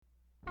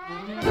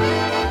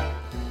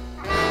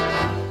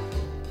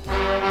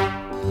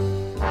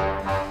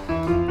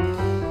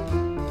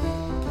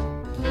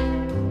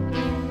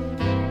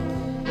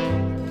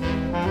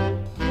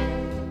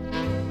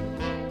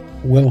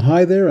Well,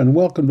 hi there, and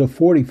welcome to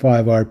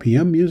 45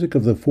 RPM, music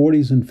of the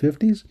 40s and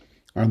 50s.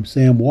 I'm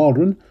Sam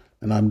Waldron,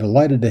 and I'm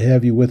delighted to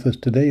have you with us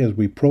today as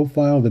we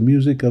profile the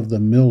music of the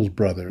Mills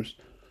Brothers.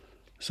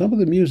 Some of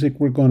the music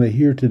we're going to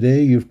hear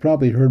today you've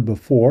probably heard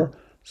before.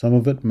 Some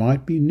of it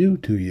might be new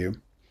to you.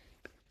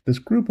 This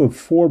group of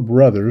four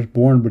brothers,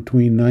 born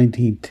between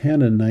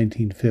 1910 and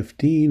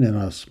 1915 in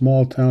a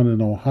small town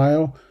in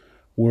Ohio,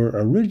 were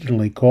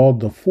originally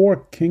called the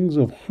Four Kings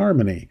of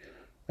Harmony.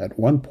 At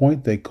one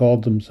point, they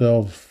called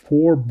themselves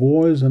Four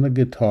Boys and a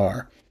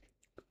Guitar.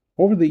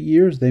 Over the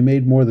years, they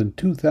made more than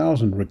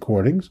 2,000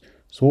 recordings,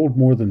 sold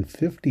more than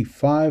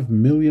 55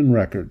 million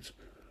records.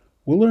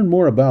 We'll learn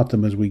more about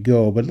them as we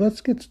go, but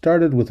let's get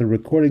started with a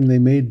recording they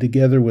made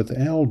together with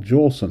Al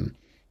Jolson,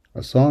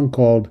 a song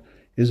called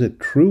Is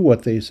It True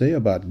What They Say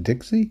About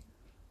Dixie?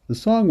 The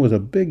song was a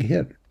big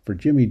hit for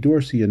Jimmy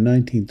Dorsey in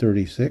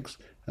 1936,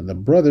 and the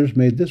brothers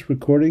made this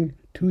recording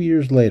 2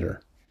 years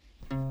later.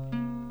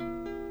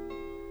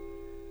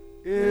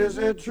 Is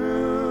it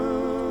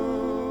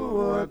true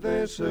what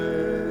they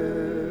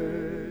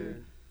say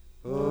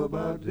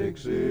about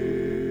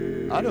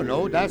Dixie? I don't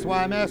know, that's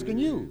why I'm asking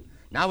you.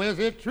 Now is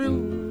it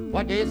true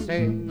what they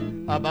say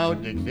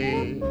about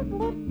Dixie?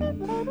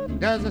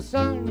 Does the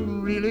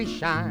sun really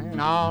shine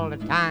all the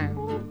time?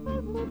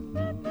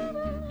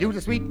 Do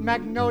the sweet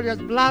magnolias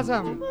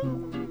blossom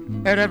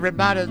at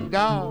everybody's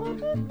door?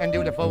 And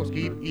do the folks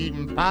keep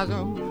eating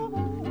possum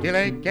till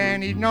they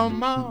can't eat no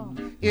more?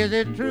 Is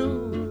it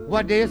true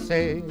what they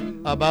say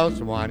about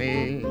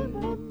Swanee?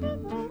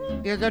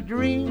 Is a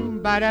dream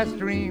by that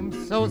stream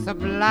so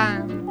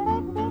sublime?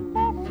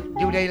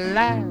 Do they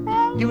laugh?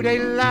 Do they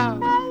laugh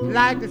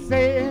like they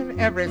say in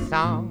every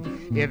song?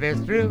 If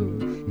it's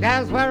true,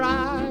 that's where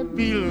I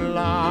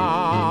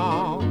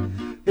belong.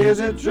 Is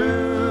it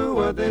true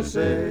what they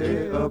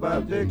say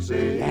about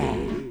Dixie? Yeah.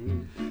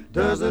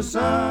 Does the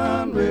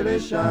sun really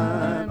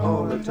shine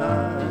all the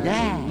time?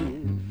 Yeah.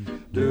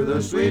 Do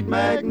the sweet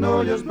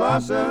magnolias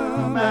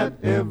blossom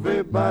at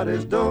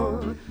everybody's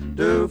door?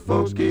 Do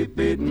folks keep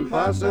eating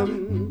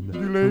possum?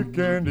 You they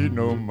can't eat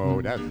no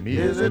more, that's me.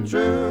 Is it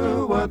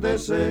true what they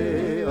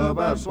say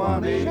about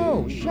Swanee?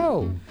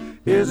 Show.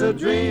 Is a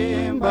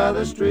dream by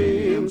the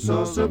stream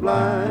so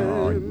sublime?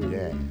 Oh,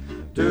 yeah.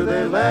 Do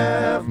they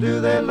laugh,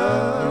 do they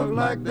love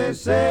like they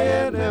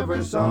say in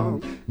every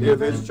song? If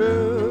it's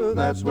true,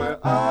 that's where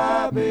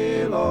I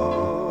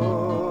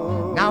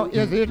belong. Now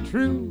is it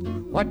true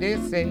what they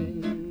say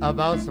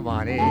about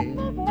Swanee?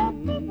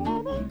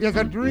 Is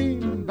a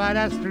dream by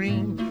that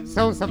stream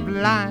so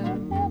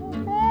sublime?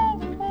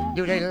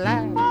 Do they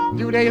laugh,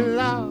 do they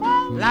love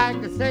like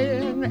they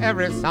say in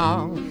every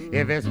song?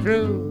 If it's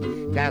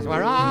true, that's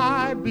where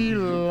I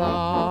belong.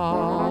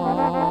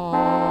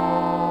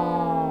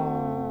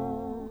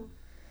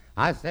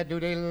 I said, do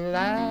they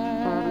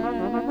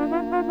laugh?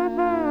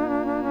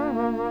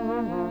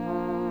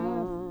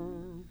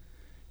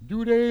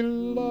 Do they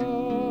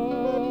love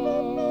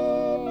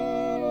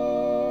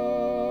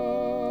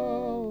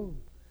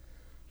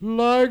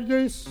like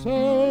they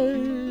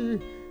say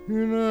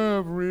in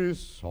every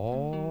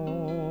song?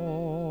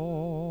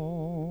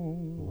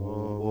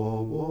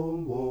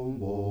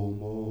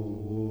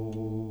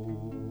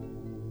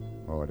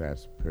 Oh,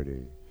 that's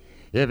pretty.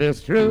 If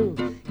it's true,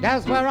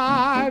 that's where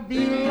I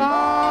belong.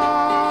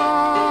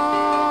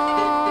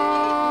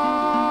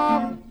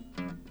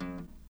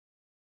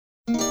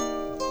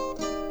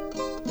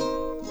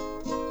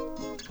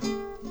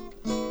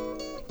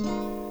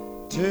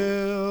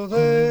 Till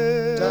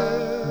then,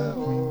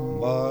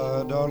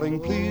 my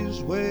darling,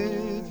 please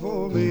wait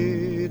for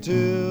me.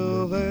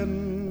 Till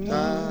then,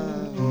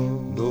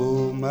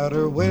 no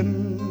matter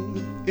when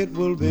it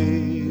will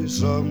be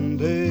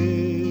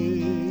someday,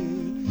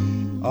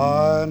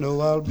 I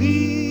know I'll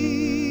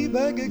be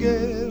back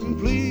again.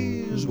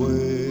 Please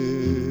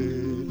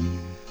wait.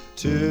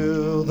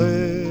 Till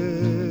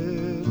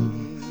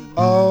then,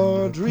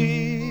 our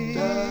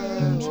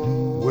dreams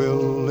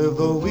will live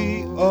though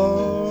we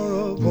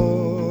are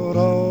apart.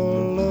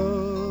 Our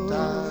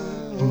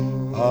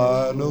love,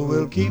 I know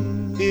we'll keep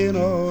in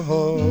our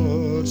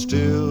hearts.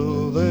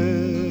 Till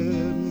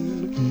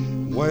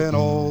then, when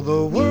all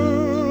the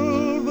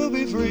world will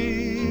be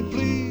free,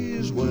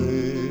 please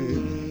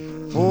wait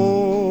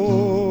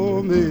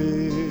for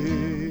me.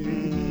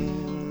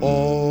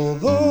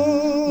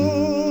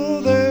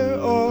 Although there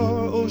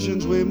are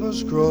oceans we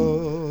must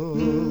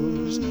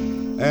cross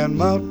and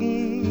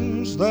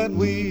mountains that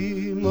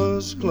we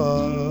must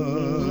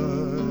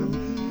climb,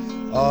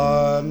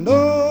 I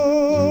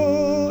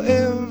know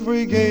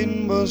every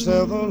gain must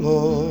have a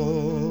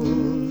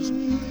loss.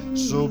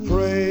 So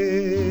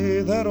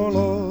pray that our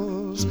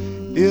loss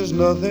is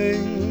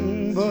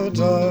nothing but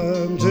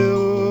time.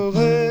 Till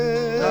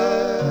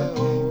then,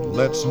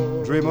 let's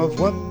dream of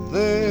what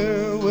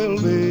there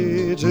will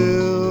be.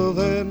 Till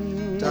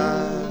then,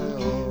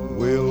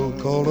 we'll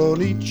call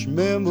on each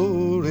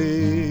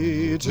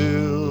memory.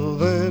 Till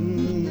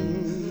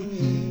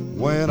then,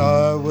 when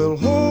I will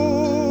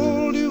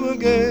hold you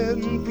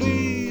again,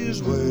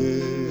 please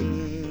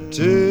wait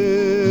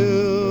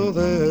till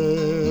then.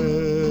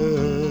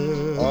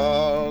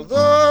 Although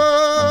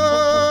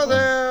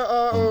there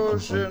are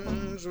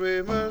oceans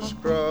we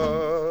must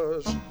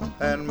cross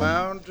and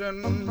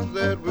mountains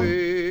that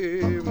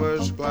we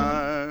must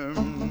climb,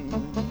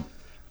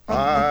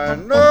 I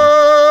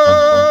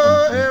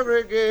know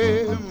every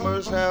game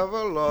must have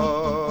a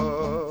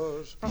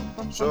loss,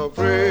 so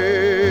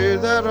pray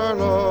that our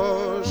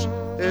loss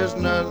is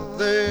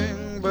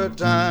nothing but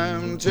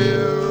time.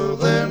 Till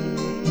then,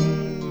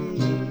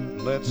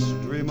 let's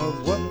dream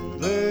of what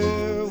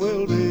there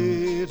will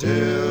be.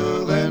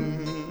 Till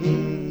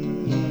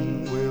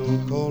then, we'll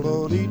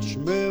call on each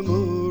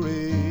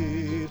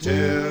memory.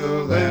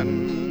 Till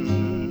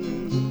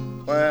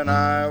then, when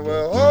I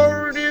will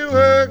hold you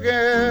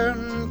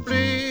again,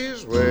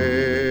 please wait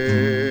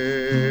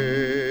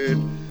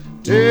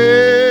till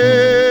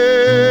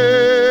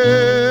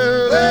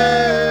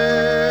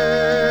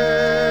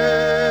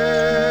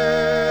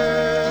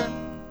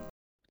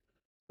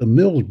The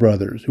Mills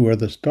Brothers, who are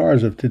the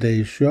stars of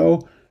today's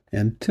show,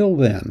 and Till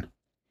Then.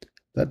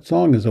 That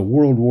song is a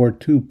World War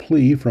II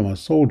plea from a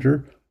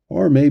soldier,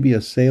 or maybe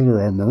a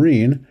sailor or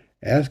marine,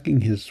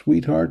 asking his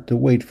sweetheart to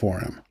wait for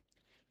him.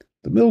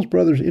 The Mills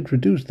Brothers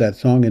introduced that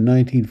song in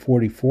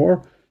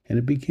 1944, and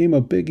it became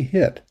a big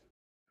hit.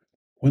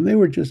 When they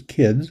were just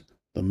kids,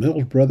 the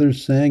Mills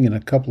Brothers sang in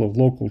a couple of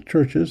local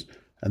churches,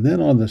 and then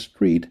on the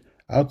street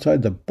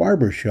outside the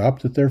barber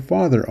shop that their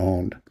father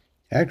owned.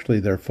 Actually,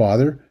 their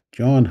father,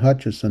 John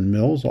Hutchison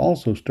Mills,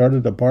 also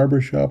started a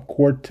barbershop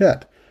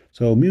quartet,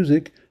 so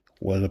music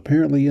was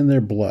apparently in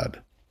their blood.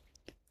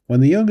 When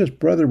the youngest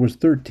brother was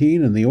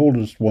 13 and the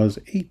oldest was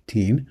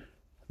 18,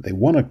 they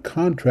won a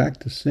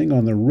contract to sing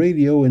on the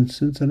radio in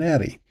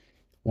Cincinnati.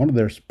 One of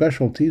their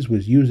specialties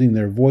was using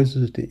their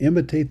voices to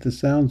imitate the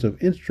sounds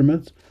of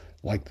instruments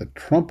like the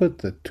trumpet,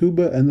 the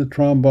tuba, and the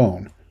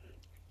trombone.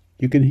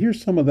 You can hear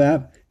some of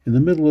that in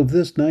the middle of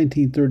this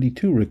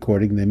 1932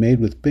 recording they made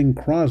with Bing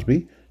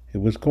Crosby. It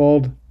was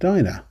called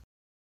Dinah.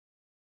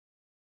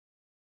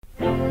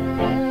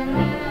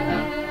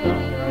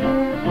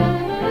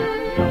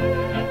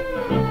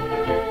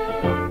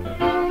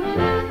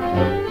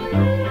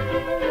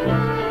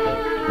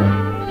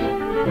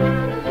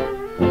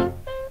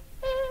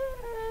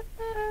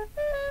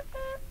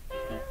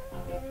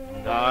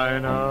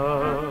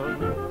 Dinah,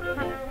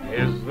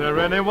 is there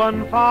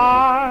anyone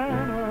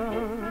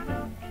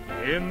finer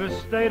in the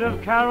state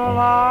of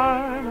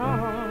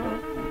Carolina?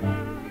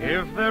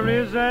 If there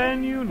is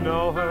and you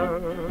know her,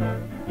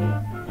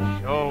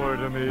 show her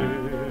to me.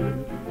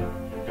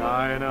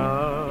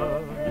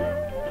 Dinah,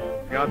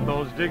 got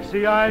those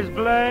Dixie eyes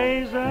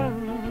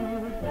blazing,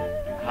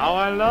 how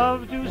I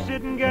love to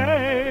sit and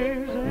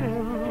gaze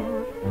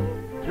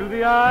into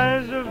the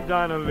eyes of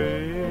Dinah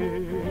Lee.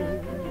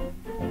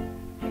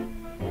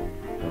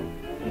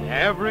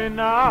 Every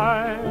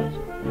night,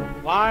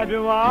 why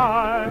do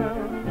I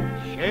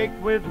shake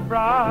with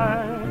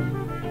pride?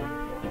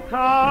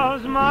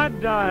 'Cause my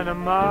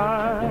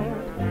dynamite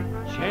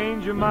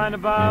change your mind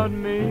about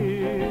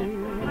me.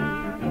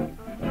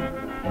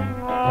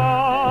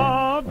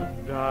 Oh,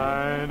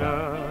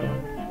 Dinah,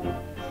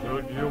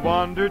 should you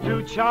wander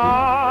to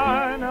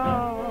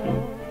China,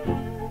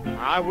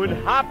 I would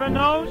hop an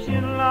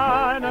ocean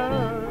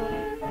liner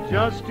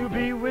just to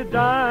be with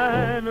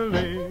Dinah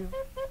Lee.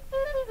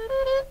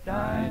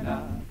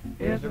 Dinah,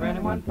 is there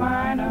anyone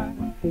finer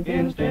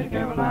in the state of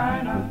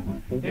Carolina?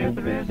 If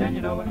there is and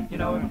you know it,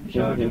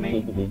 show it to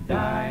me.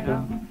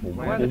 Dinah,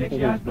 where the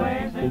Dixie eyes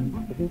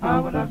blazing,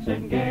 I would love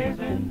sitting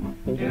gazing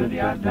till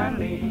the eyes of Dinah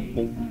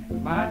Lee.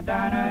 My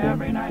Dinah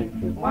every night,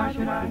 why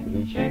should I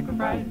shake with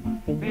fright?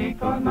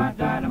 Because my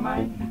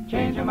dynamite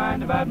changed her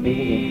mind about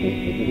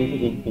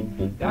me.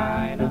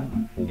 Dinah,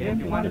 if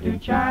you wanted to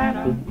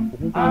China,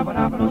 I would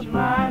hop an ocean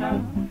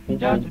liner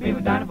just to be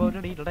with Dinah.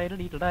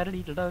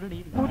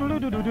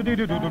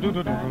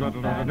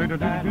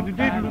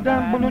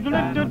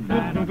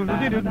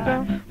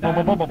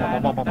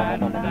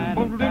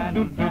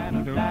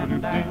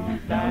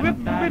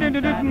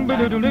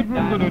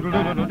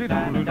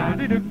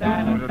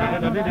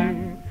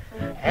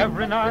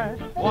 Every night,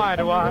 why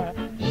do I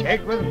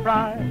shake with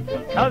pride?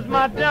 'Cause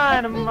my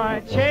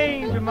dynamite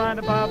changed her mind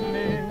about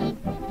me.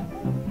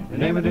 The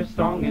name of this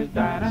song is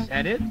Dinah.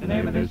 Said it? The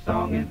name of this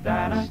song is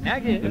Dinah.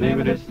 Snag it. The name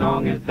of this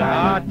song is Dinah.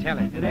 Ah, tell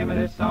it. The name of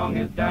this song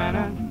is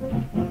Dinah.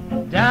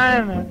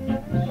 Dinah,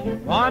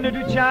 wandered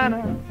to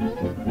China,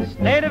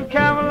 state of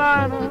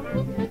Carolina.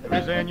 There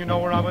is and you know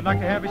where I would like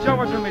to have you show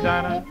her to me,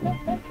 Dinah.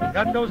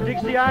 Got those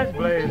Dixie eyes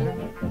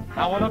blazing,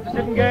 how I love to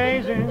sit and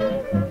gazing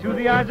to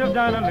the eyes of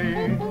Dinah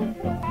Lee.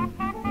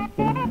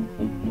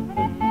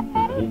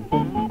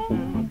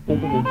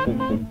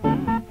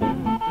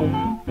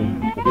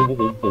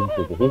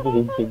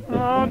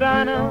 Oh,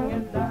 Dinah,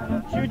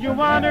 should you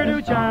wander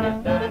to China,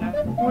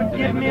 would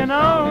give me an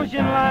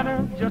ocean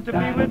liner just to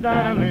be with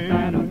Dinah Lee.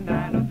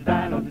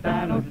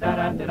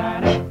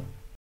 da-da-da-da-da.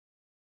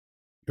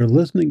 You're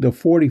listening to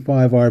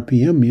 45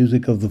 RPM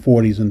music of the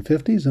 40s and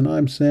 50s, and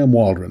I'm Sam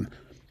Waldron.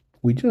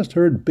 We just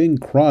heard Bing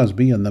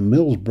Crosby and the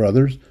Mills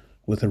Brothers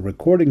with a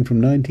recording from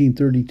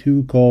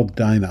 1932 called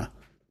Dinah.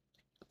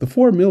 The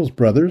four Mills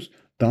brothers,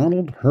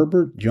 Donald,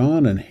 Herbert,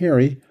 John, and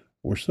Harry,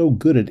 were so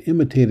good at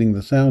imitating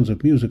the sounds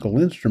of musical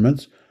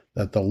instruments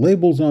that the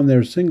labels on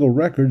their single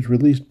records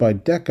released by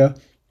Decca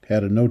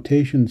had a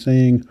notation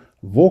saying,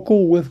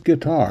 "Vocal with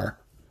guitar."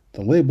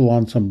 The label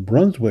on some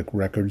Brunswick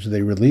records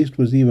they released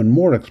was even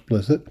more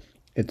explicit.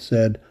 It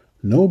said,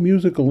 "No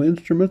musical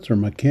instruments or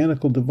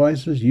mechanical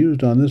devices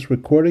used on this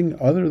recording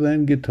other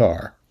than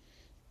guitar."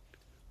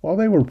 While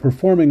they were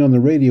performing on the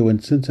radio in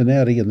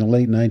Cincinnati in the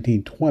late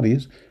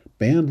 1920s,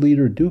 band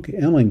leader Duke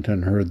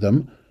Ellington heard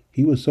them.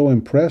 He was so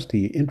impressed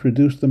he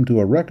introduced them to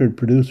a record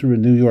producer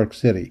in New York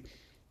City.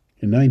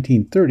 In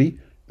 1930,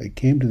 they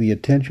came to the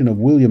attention of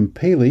William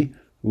Paley,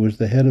 who was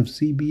the head of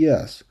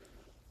CBS.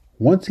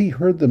 Once he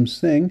heard them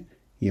sing,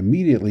 he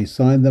immediately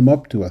signed them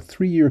up to a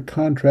 3-year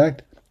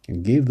contract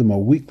and gave them a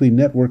weekly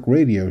network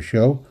radio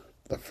show,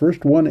 the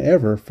first one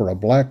ever for a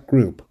black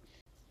group.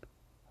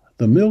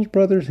 The Mills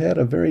Brothers had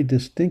a very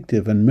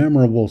distinctive and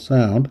memorable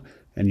sound,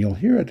 and you'll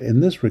hear it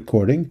in this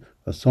recording,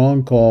 a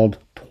song called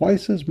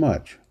 "Twice as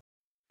Much."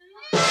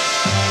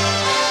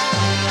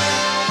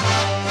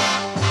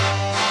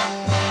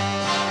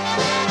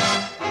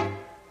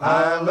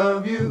 I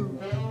love you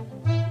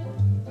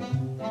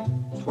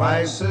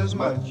twice as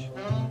much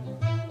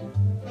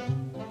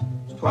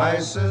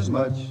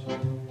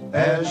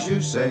as you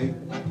say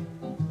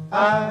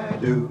I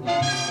do.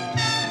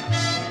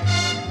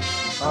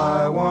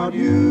 I want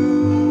you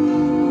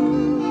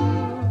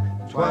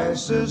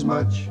twice as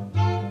much.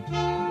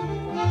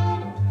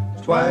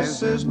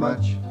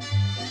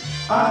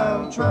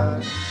 I'll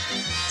try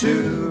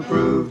to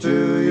prove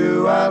to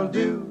you I'll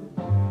do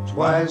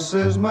twice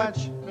as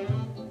much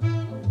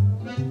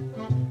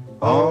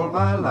all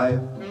my life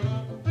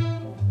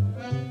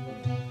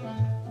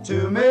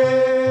to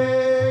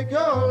make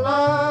your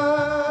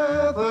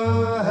life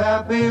a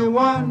happy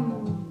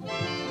one.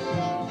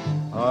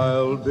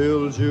 I'll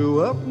build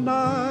you up,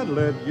 not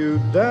let you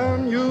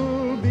down.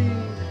 You'll be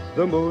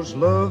the most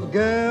loved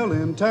gal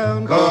in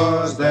town,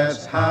 'cause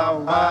that's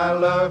how I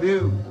love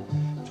you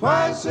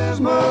twice as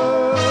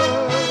much.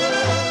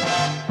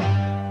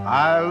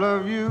 I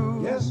love you,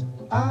 yes,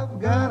 I've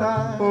got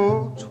eyes,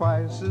 oh,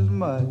 twice as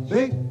much,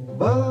 big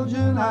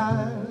bulging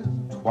eyes,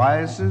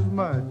 twice as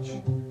much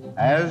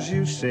as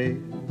you say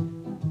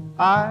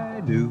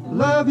I do.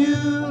 Love you,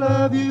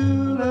 love you,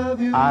 love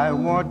you. I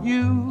want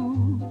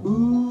you,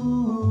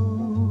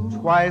 ooh,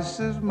 twice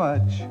as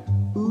much,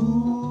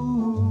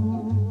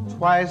 ooh,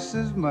 twice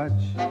as much.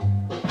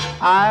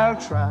 I'll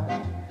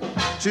try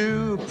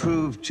to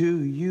prove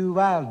to you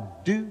I'll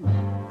do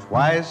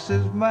twice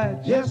as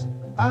much. Yes,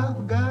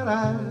 I've got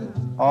eyes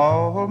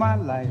all my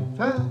life.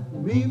 Try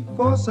me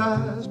for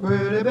size,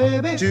 pretty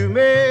baby, to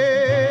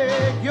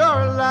make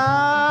your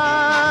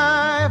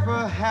life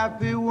a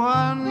happy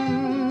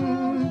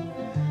one.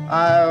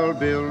 I'll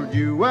build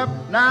you up,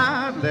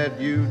 not let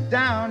you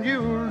down.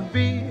 You'll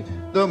be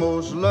the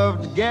most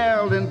loved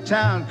gal in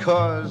town,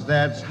 'cause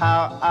that's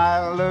how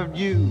I love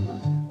you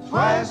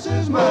twice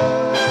as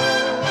much.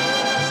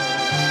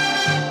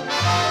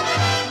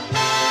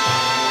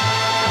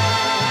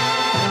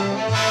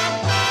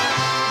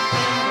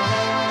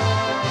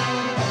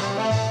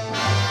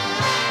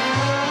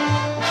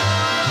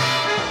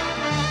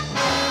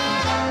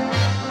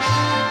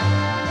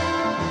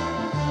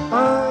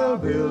 I'll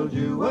build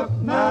you up,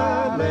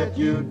 not let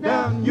you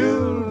down.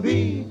 You'll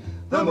be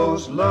the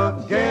most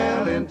loved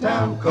gal in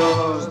town,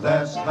 'cause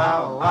that's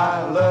how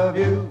I love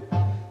you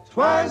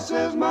twice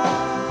as much.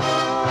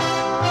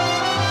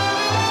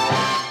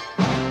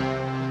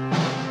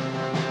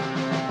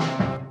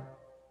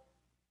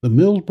 The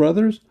Mills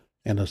Brothers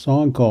and a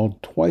song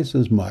called "Twice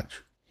as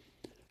Much."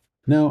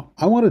 Now,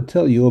 I want to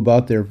tell you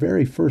about their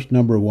very first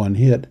 #1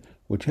 hit,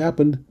 which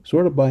happened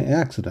sort of by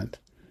accident.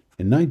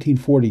 In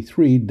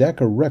 1943,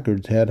 Decca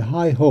Records had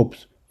high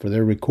hopes for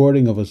their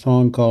recording of a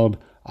song called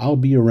 "I'll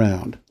Be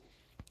Around."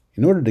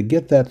 In order to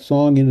get that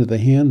song into the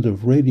hands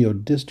of radio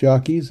disc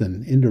jockeys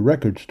and into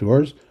record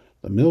stores,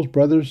 the Mills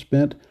Brothers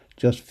spent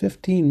just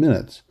 15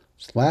 minutes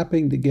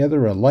slapping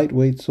together a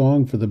lightweight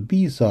song for the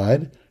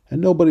B-side, and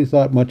nobody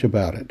thought much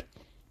about it.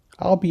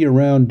 "I'll Be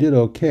Around" did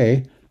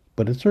okay,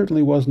 but it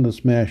certainly wasn't a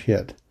smash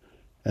hit.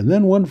 And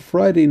then one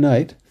Friday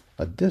night,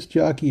 a disc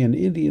jockey in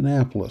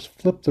Indianapolis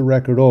flipped the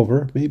record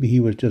over, maybe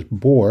he was just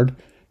bored,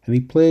 and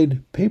he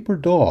played "Paper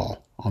Doll"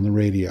 on the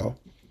radio.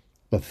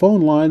 The phone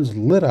lines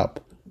lit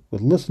up,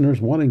 with listeners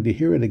wanting to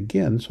hear it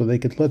again so they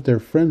could let their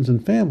friends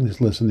and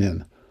families listen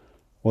in.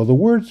 Well, the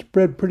word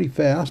spread pretty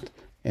fast,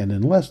 and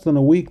in less than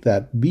a week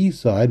that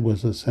B-side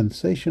was a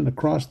sensation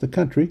across the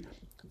country,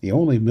 the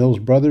only Mills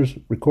Brothers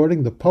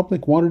recording the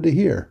public wanted to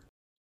hear.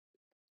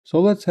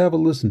 So let's have a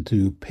listen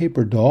to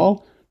 "Paper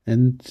Doll"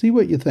 and see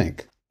what you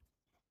think.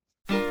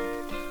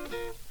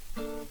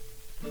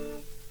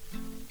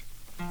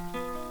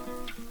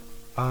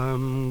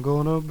 I'm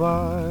gonna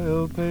buy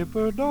a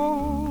paper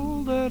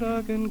doll that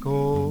I can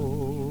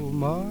call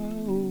my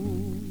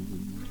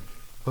own,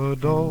 a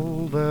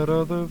doll that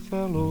other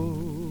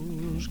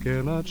fellows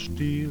cannot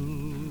steal.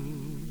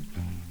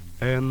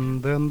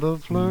 And then the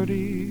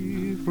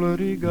flirty,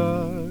 flirty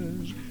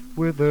guys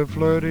with their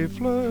flirty,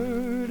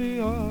 flirty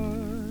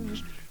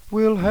eyes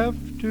will have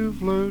to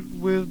flirt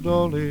with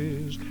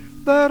dollies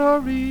that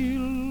are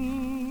real.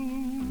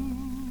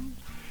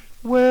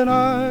 When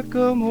I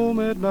come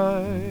home at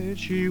night,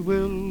 she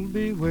will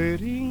be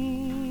waiting.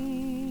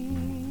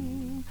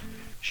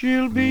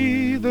 She'll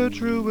be the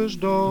truest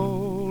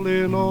doll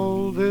in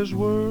all this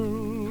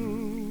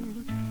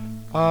world.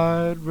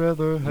 I'd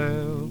rather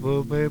have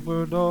a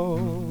paper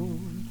doll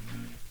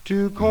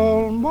to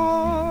call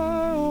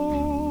my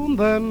own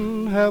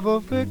than have a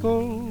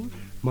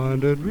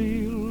fickle-minded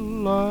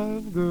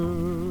real-life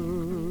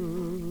girl.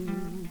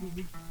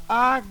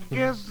 I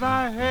guess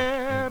I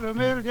had $1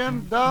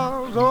 million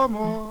or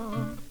more.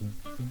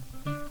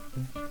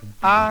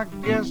 I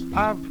guess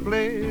I've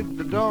played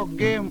the dog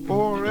game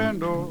o'er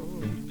and o'er.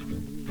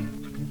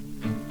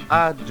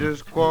 I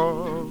just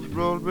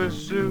quarreled with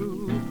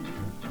Sue.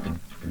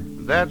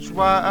 That's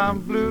why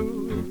I'm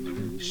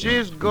blue.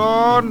 She's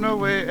gone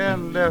away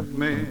and left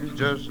me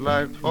just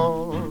like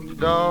all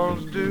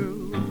dolls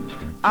do.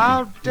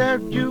 I'll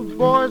tell you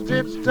boys,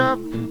 it's tough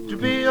to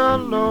be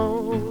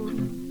alone.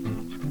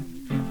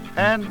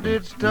 And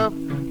it's tough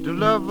to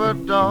love a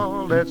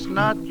doll that's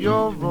not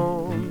your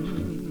own.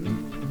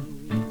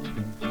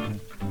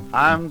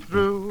 I'm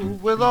through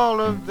with all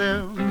of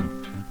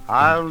them.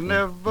 I'll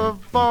never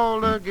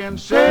fall again.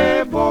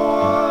 Say,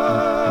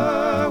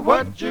 boy,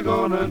 what you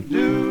gonna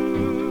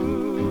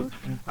do?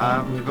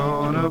 I'm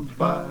gonna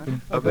buy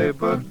a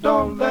paper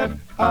doll that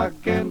I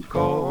can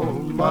call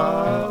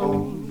my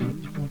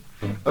own,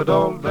 a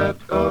doll that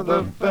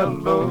other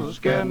fellows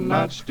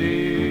cannot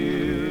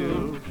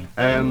steal.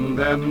 And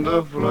then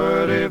the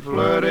flirty,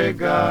 flirty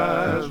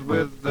guys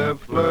with their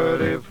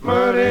flirty,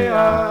 flirty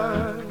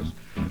eyes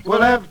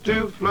will have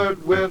to flirt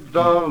with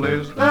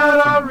dollies that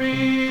are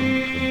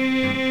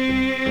real.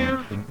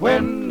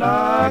 When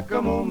I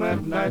come home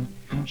at night,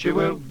 she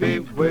will be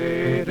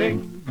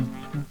waiting.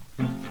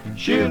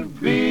 She'll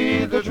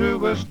be the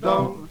truest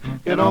doll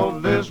in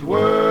all this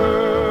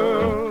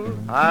world.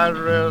 I'd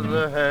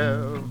rather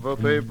have a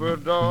paper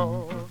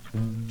doll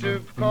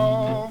to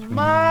call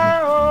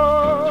my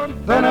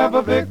own than have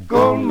a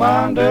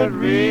fickle-minded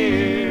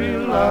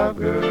real-life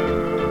girl.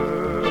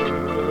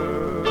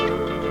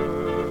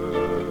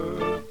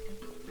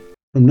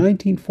 From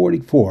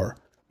 1944,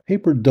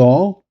 Paper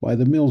Doll by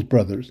the Mills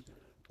Brothers.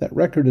 That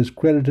record is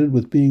credited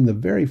with being the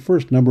very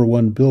first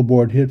 #1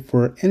 Billboard hit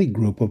for any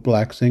group of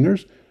black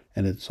singers,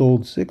 and it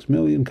sold 6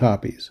 million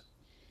copies.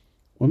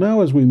 Well,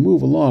 now as we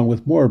move along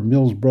with more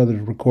Mills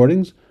Brothers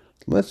recordings,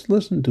 let's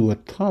listen to a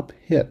top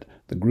hit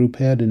the group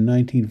had in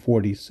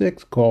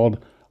 1946 called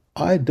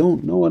I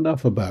Don't Know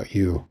Enough About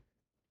You.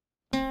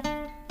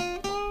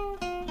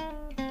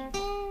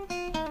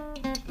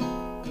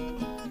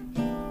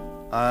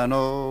 I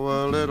know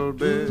a little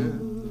bit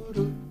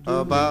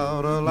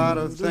about a lot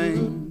of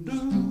things,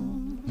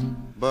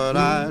 but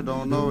I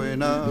don't know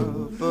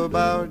enough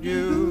about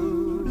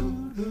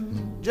you.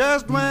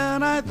 Just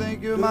when I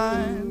think you're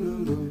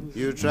mine,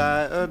 you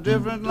try a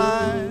different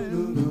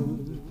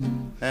line.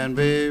 And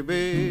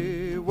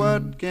baby,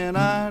 what can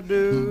I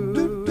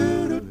do?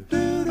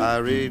 I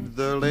read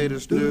the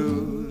latest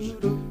news,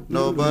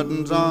 no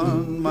buttons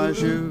on my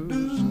shoes.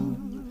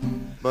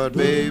 But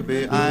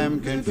baby, I'm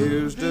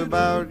confused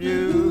about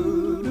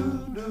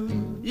you.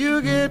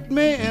 You get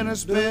me in a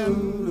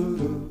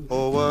spin,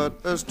 oh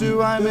what a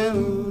stew I'm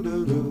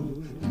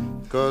in,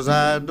 'cause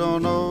I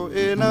don't know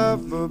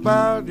enough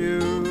about you.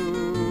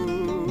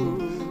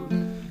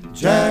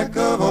 Jack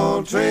of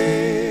all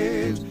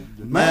trades,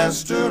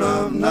 master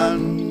of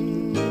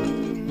none,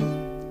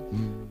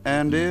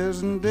 and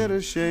isn't it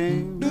a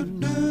shame?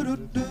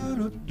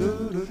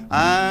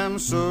 I'm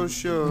so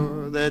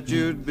sure that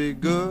you'd be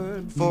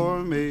good for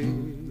me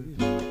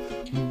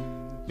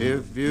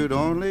if you'd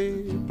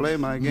only play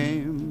my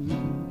game.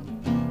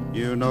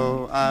 You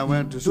know I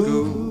went to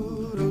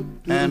school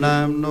and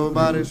I'm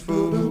nobody's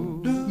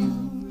fool.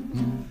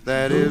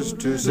 That is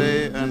to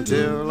say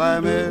until I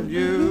met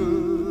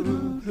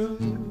you.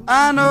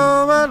 I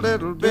know a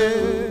little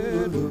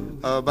bit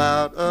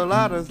about a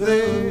lot of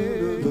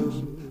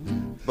things,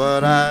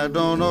 but I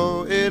don't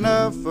know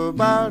enough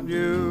about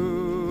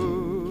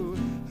you.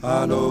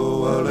 I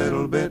know a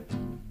little bit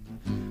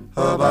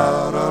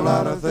about a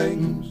lot of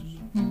things,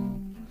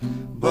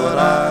 but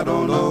I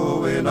don't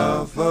know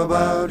enough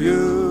about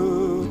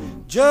you.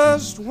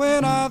 Just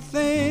when I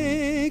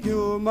think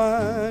you're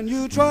mine,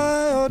 you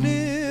try a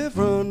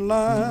different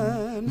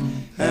line.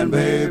 And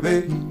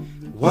baby,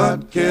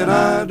 what can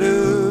I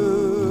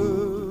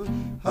do?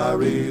 I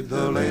read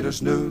the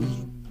latest news,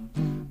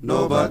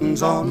 no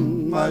buttons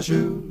on my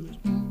shoes.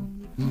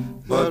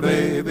 But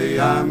baby,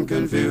 I'm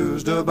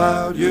confused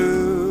about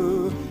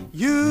you.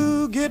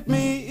 You get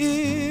me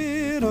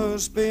in a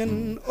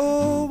spin.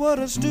 Oh, what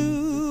a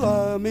stew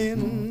I'm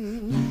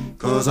in,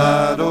 'cause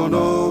I don't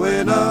know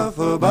enough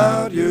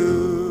about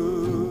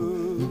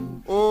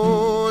you.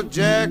 Oh,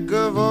 jack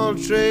of all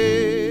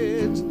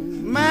trades,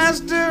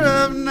 master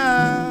of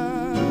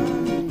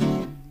none.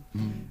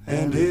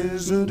 And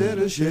isn't it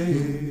a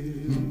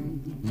shame?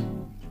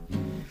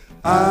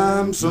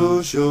 I'm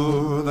so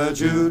sure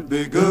that you'd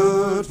be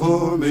good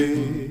for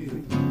me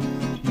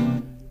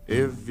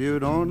if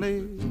you'd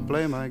only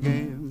play my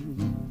game.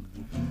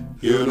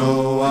 You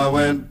know I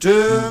went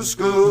to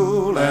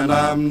school and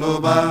I'm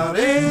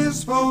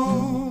nobody's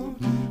fool.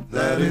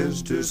 That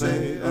is to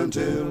say,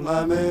 until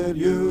I met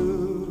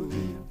you.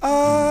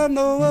 I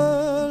know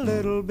a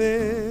little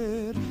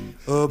bit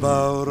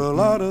about a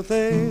lot of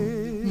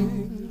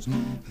things,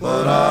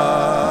 but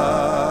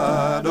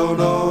I don't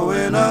know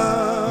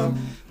enough,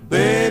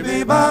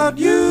 baby, about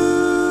you.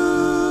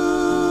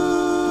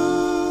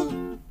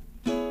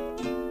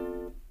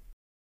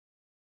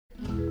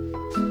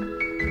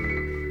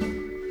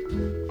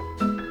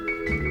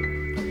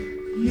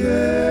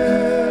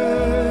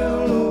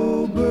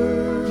 Yellow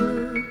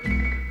bird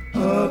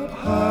up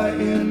high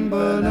in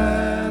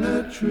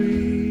banana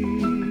tree.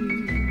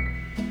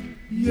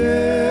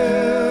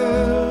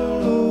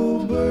 Yellow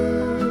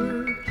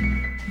bird,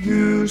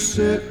 you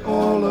sit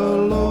all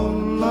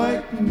alone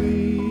like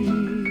me.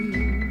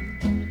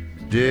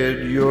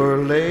 Did your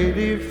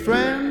lady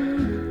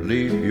friend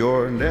leave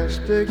your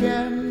nest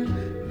again?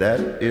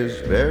 That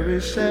is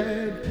very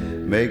sad,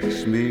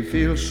 makes me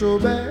feel so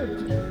bad.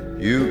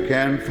 You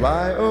can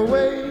fly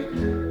away,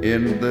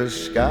 in the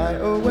sky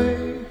away.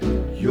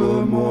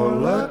 You're more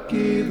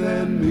lucky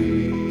than me.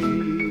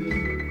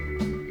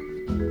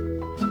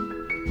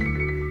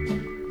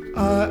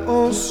 I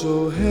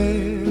also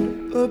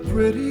had a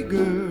pretty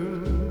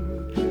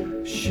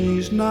girl.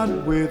 She's not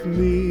with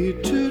me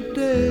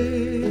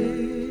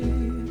today.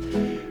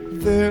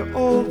 They're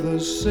all the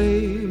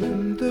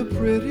same, the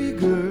pretty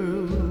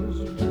girls.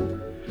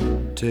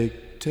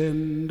 Take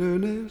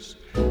tenderness,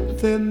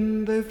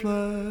 then they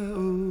fly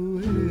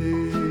away.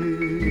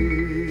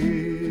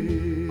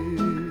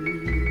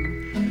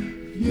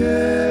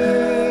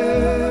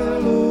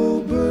 Yellow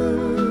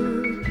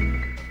bird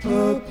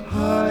up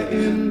high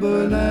in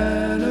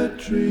banana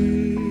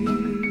tree.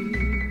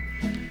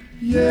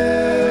 Yellow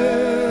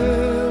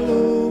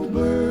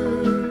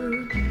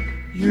bird,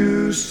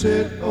 you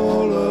sit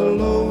all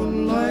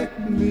alone like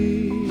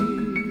me.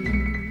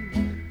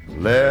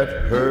 Let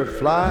her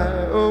fly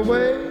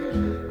away,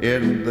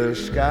 in the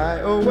sky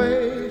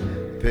away.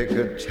 Pick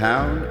a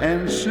town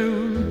and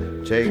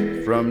soon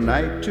take from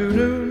night to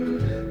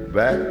noon,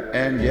 back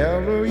and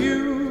yellow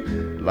you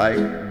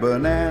like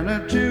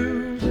banana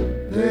too.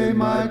 They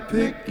might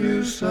pick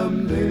you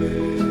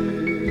someday.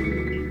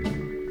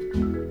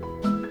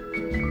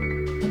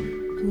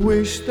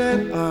 Wish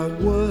that I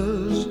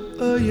was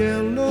a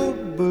yellow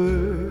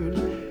bird,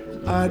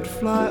 I'd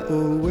fly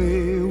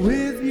away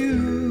with you.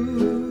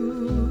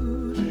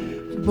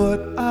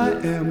 But I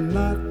am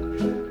not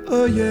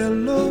a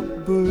yellow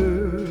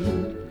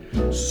bird,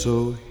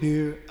 so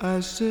here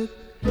I sit,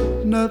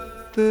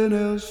 nothing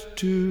else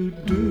to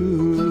do.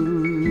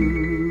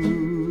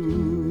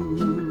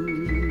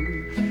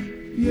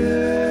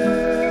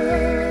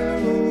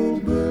 Yellow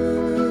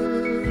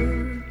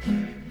bird,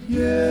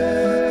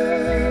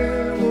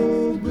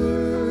 yellow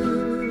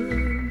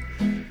bird,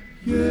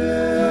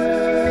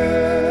 yellow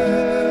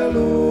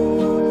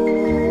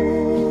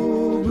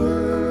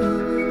bird.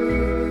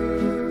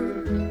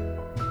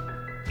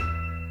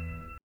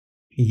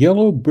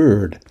 Yellow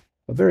Bird,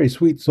 a very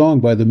sweet song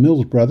by the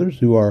Mills Brothers,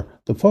 who are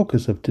the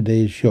focus of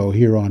today's show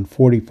here on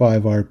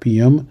 45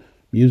 RPM,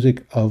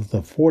 music of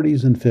the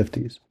 40s and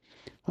 50s.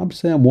 I'm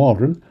Sam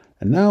Waldron,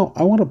 and now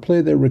I want to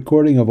play their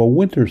recording of a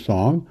winter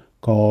song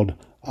called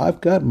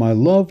I've Got My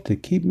Love to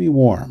Keep Me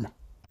Warm.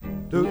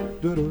 The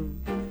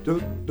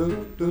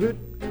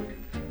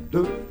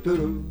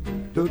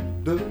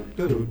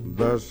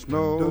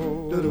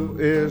snow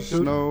is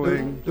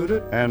snowing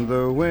and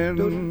the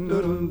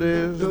wind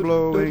is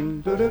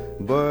blowing,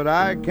 but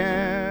I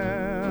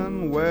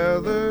can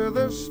weather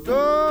the storm.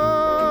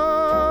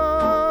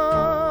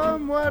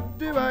 What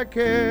do I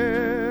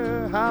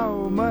care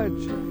how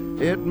much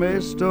it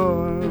may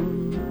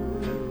storm?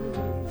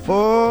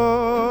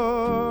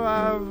 For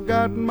I've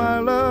got my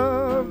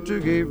love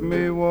to keep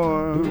me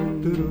warm.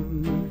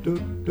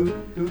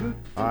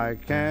 I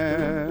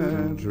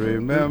can't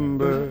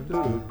remember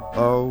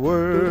a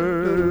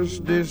worse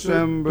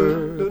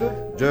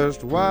December.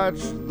 Just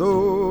watch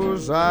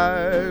those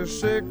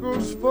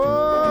icicles form.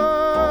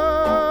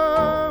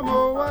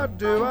 Oh, what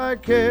do I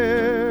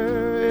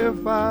care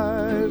if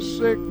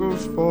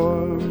icicles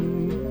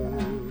form?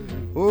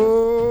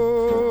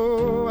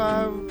 Oh,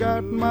 I've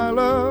got my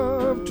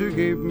love to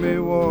keep me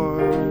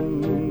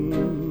warm.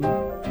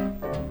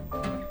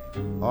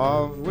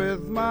 Off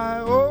with my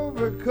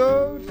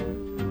overcoat,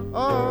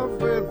 off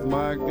with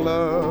my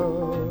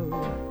glove.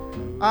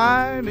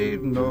 I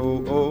need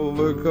no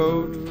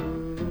overcoat,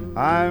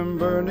 I'm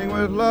burning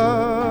with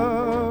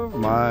love.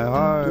 my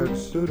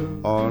heart's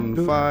on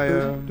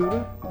fire.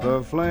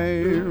 The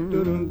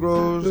flame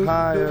grows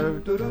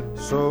higher,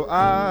 so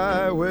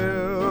I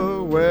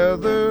will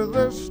weather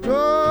the storm.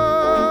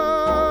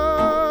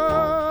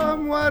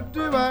 What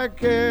do I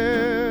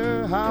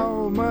care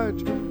how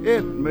much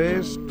it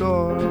may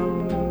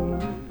storm?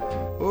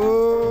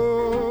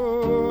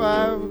 Oh,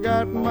 I've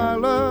got my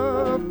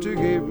love to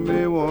keep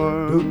me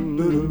warm.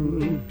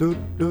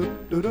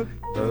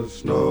 The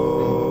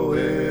snow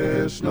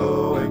is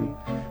snowing,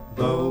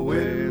 the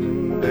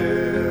wind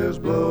is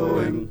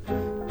blowing,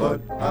 but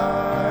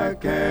I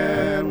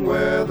can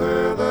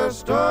weather the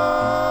storm.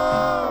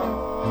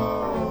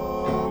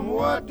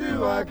 What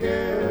do I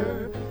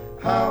care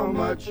how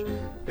much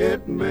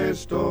it may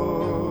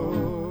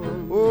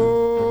storm?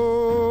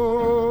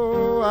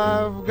 Oh,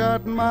 I've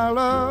got my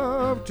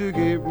love to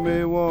keep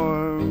me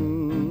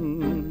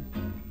warm.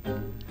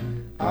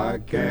 I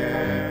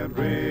can't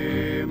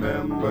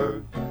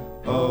remember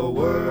a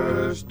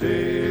worse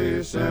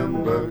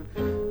December.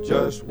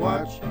 Just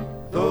watch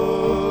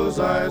those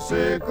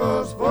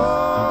icicles form.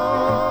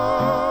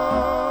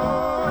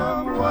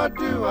 What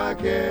do I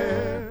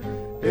care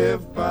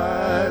if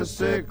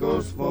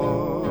bicycles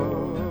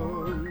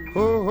form?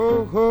 Ho,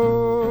 ho,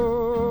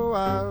 ho,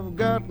 I've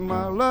got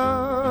my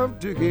love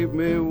to keep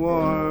me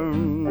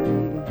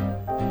warm.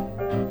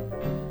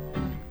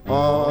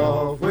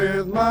 Off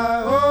with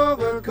my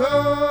overcoat,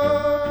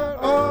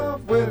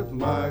 off with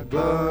my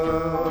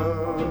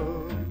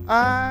glove.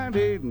 I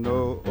need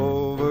no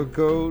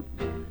overcoat,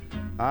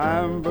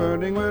 I'm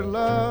burning with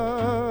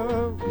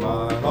love.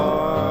 My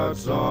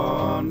heart's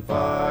on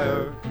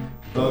fire,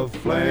 the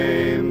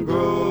flame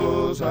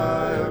grows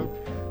higher,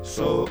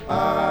 so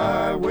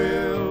I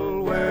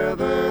will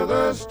weather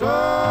the storm.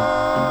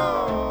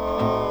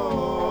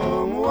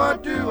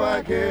 What do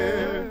I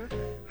care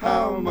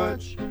how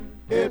much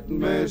it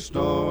may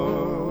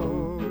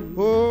storm?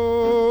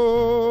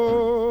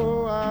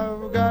 Oh,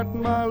 I've got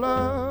my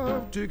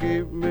love to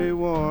keep me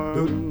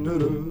warm.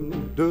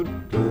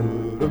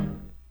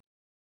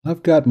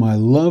 I've Got My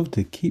Love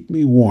to Keep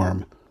Me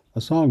Warm,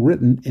 a song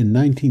written in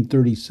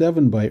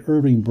 1937 by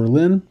Irving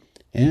Berlin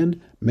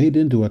and made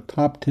into a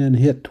top 10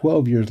 hit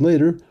 12 years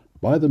later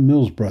by the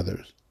Mills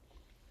Brothers.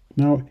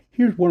 Now,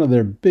 here's one of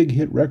their big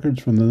hit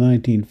records from the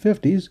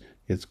 1950s.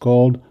 It's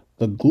called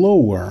The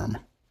Glowworm.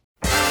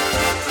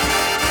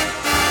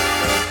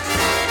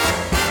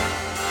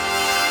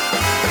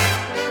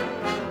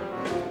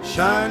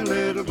 Shine,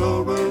 little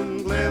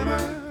glowworm, glimmer,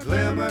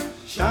 glimmer.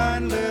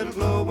 Shine, little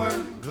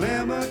glowworm,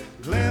 glimmer,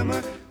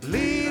 glimmer.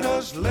 Lead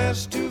us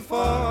less too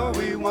far,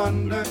 we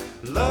wander.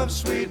 Love's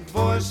sweet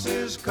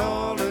voices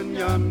calling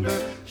yonder.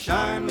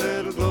 Shine,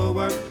 little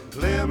glowworm,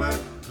 glimmer,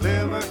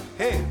 glimmer.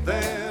 Hey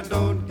there,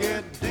 don't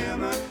get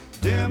dimmer,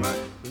 dimmer.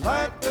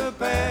 Light the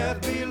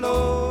path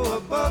below,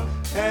 above,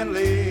 and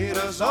lead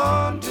us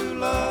on to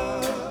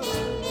love.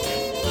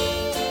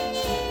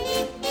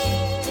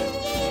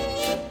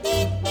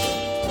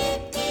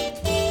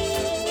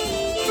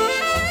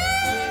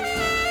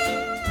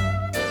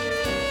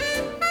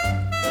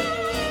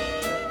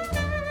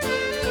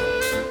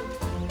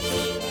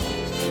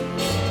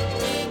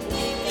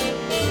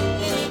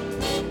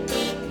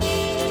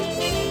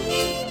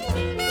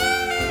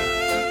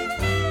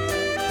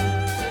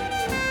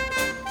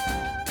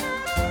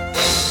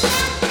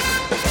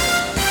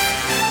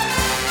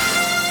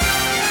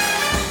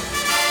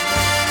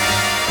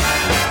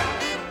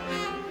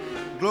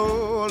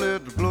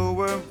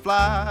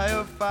 Fly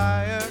a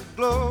fire,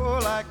 glow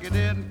like an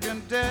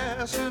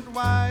incandescent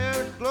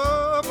wire.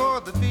 Glow for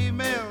the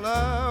female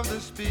of the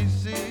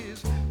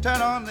species.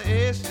 Turn on the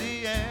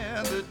AC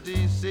and the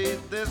DC.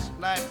 This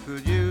night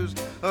could use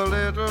a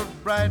little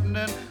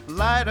brightening.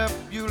 Light up,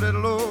 you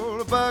little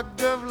old bug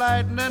of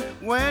lightning.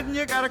 When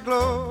you gotta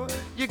glow,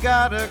 you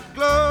gotta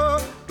glow.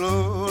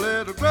 Glow,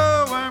 little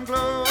glowworm,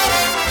 glow.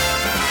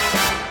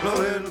 Glow,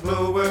 little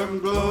glowworm,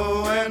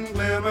 glow and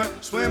glimmer.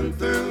 Swim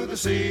through the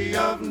sea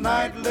of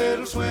night,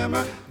 little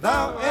swimmer.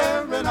 Thou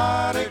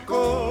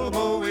aeronautical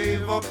bow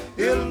evil,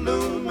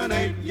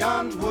 illuminate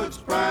yon woods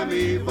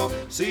primeval.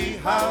 See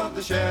how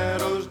the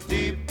shadows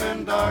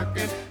deepen,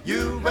 darken.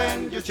 You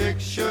and your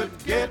chick should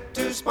get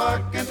to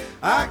sparking.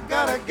 I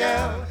got a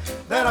gal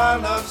that I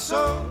love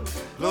so.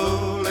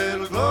 Glow,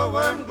 little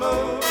glowworm,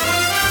 glow.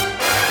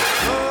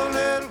 Glow,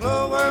 little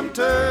glowworm,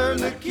 turn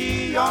the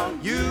key on.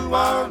 You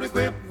are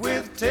equipped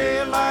with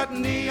taillight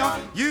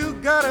neon. You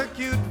got a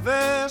cute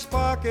vest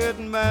pocket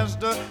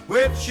master,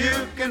 which you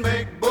can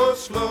make both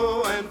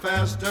slow and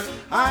faster.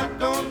 I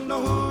don't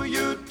know who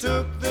you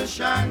took the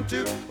shine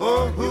to,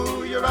 or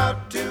who you're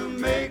out to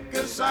make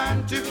a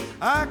sign to.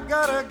 I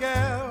got a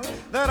gal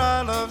that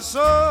I love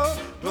so.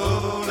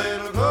 Glow,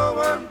 little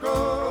glowworm,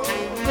 glow.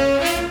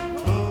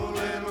 Glow,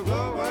 little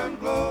glowworm,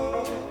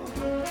 glow.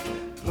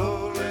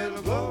 Glow,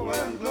 little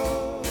glowworm,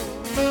 glow.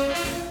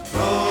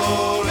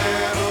 Glow,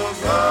 little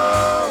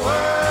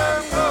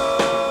glowworm,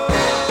 glow.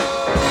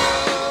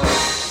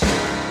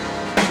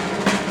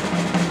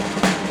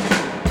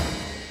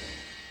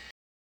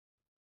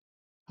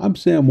 I'm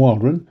Sam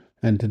Waldron,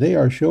 and today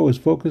our show is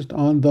focused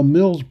on the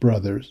Mills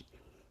Brothers.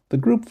 The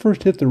group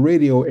first hit the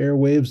radio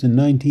airwaves in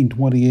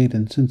 1928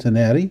 in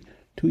Cincinnati.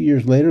 2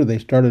 years later, they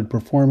started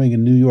performing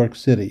in New York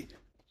City.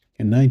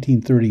 In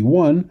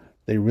 1931,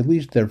 they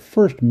released their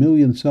first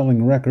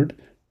million-selling record,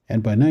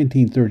 and by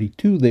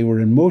 1932, they were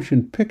in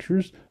motion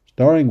pictures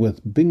starring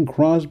with Bing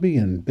Crosby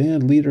and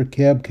band leader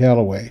Cab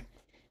Calloway.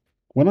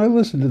 When I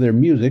listen to their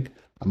music,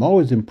 I'm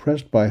always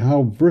impressed by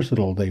how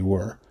versatile they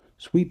were.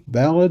 Sweet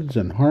ballads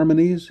and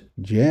harmonies,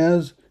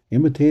 jazz,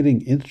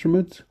 imitating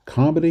instruments,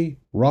 comedy,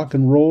 rock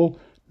and roll,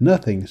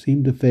 nothing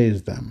seemed to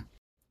faze them.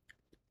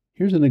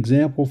 Here's an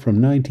example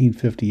from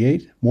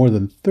 1958, more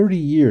than 30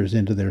 years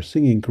into their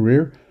singing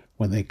career,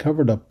 when they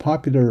covered a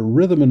popular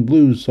rhythm and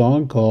blues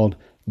song called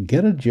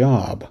Get a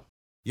Job.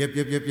 Yip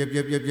yip yip yip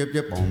yip yip yip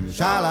yip boom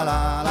sha la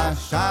la la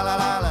sha la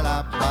la la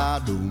la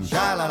ba doom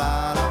sha la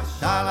la la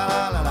sha la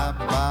la la la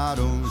ba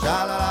doom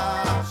sha la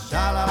la la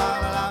sha la la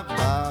la la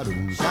ba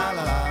doom sha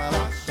la la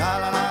la sha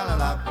la la la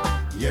la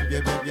yip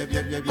yip yip yip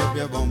yip yip yip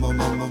yip boom boom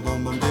boom boom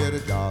boom boom get a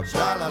job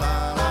sha la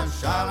la la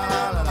sha la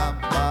la la la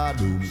ba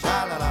doom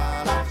sha la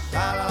la la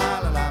sha la la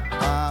la la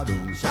ba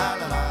doom sha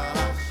la la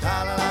la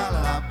sha la la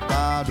la la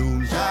ba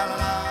doom sha la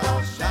la la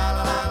sha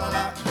la la la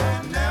la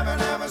and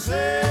never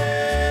say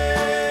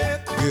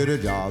get a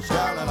job,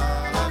 sha la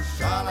la la,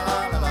 sha la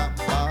la la la,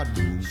 ba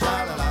doom,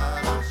 sha la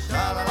la la,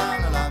 sha la la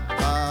la la,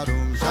 ba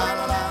doom, sha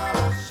la la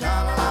la,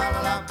 sha la la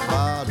la la,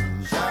 ba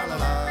doom, sha la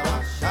la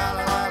la, sha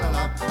la la la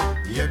la,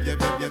 yip yip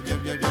yip yip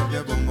yip yip yip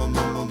yip, boom boom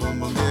boom boom boom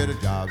boom, get a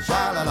job,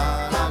 sha la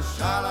la la,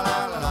 sha la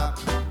la la la,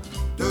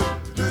 do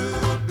do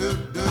do do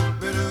do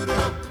do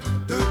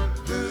do do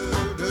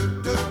do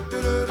do do.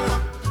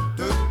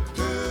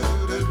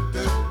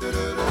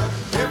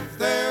 If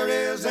there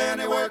is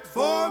any work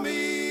for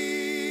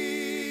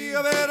me,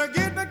 I better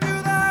get back to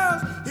the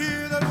house,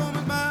 hear that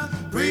woman's mouth,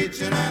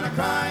 preaching and a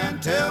crying,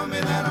 tell me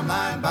that I'm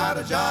lying about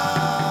a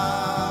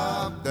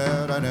job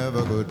that I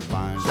never could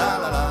find. Sha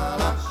la la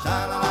la,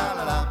 sha la la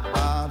la la,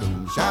 ba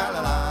doom, sha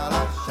la la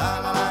la, sha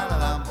la la la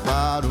la,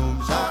 ba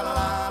doom, sha la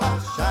la la,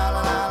 sha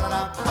la la la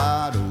la,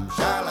 ba doom,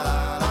 sha la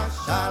la la,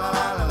 sha la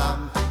la la la,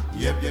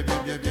 yip yip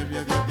yip yip yip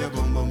yip yip yip,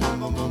 boom boom boom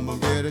boom boom boom,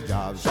 get a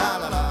job. Sha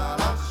la la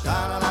la,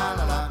 sha la la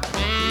la la.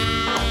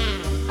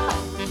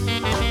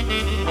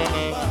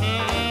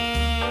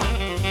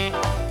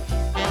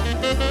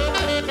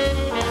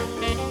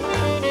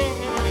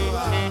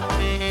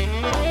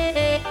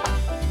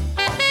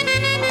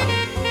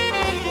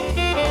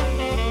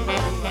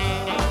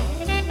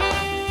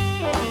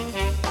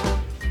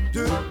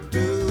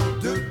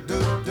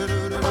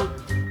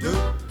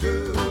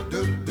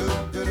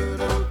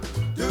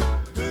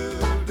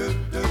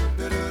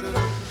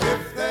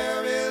 If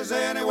there is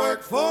any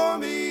work for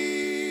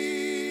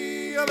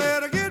me, I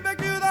better get back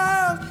to the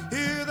house,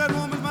 hear that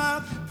woman's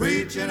mouth,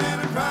 preaching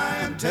and a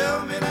crying,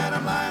 tell me that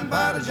I'm lying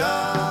about a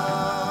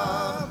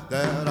job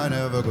that I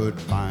never could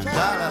find.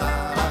 Sha la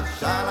la la,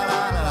 sha la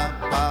la la la,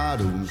 ba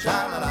doom,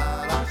 sha la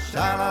la la,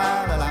 sha la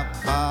la la la,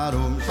 ba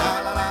doom,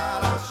 sha la la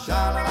la,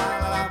 sha la la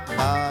la la,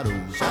 ba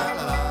doom, sha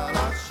la la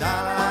la, sha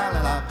la la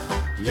la la,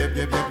 yip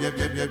yip yip yip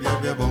yip yip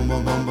yip yip, boom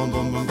boom boom boom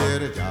boom boom,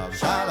 get a job.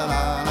 Sha la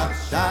la la,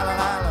 sha la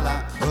la la la,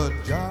 a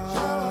job,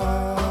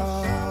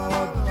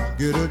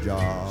 get a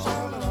job,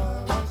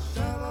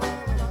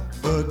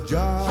 a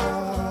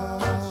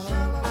job,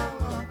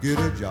 get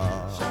a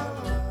job,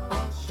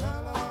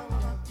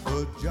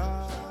 a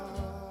job.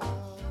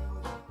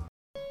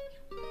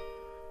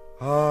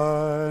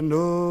 I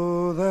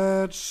know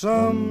that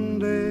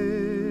someday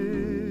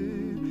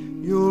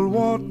you'll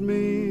want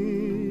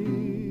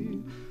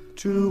me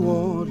to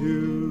want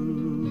you.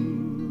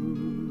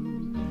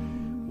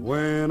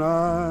 When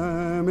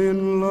I'm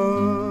in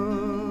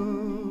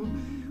love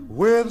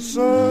with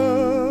somebody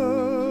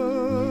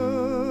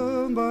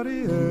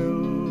else,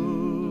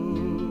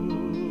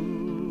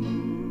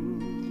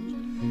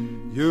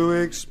 you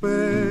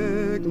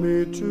expect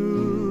me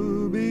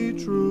to be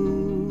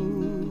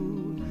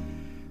true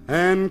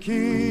and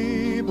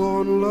keep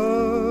on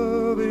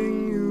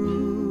loving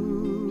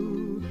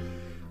you,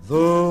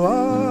 though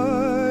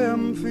I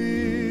am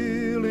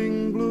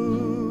feeling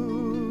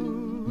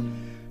blue.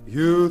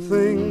 You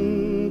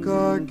think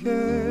I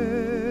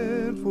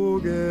can't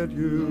forget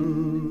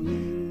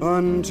you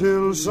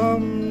until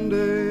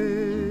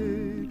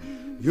someday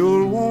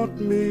you'll want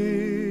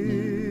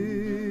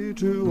me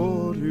to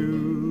want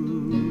you.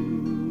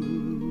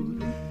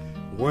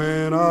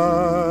 When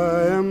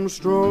I am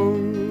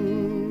strong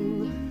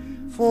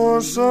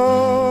for somebody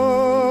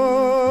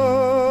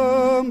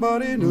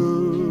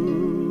new,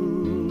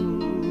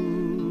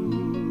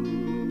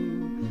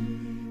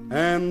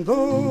 and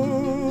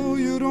though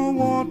you don't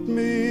want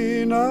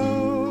me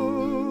now,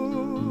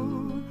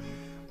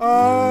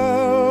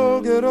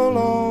 I'll get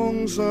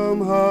along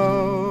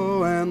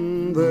somehow,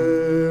 and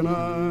then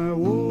I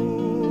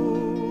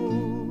won't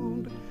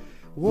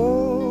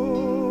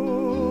want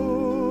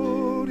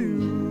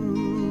you.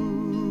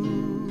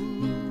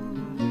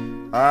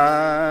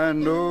 I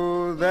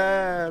know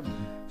that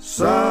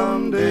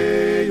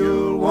someday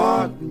you'll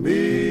want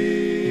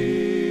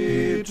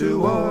me to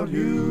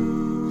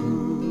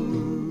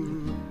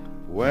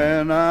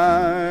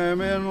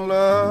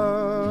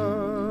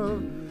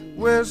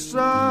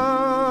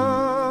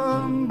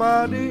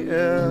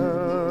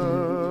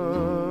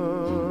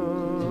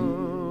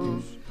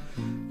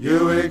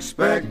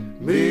expect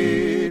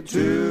me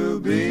to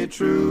be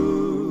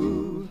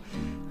true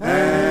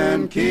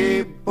and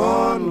keep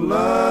on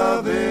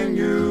loving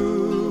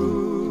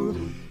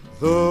you.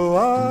 Though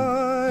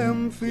I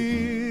am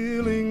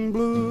feeling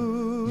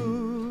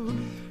blue,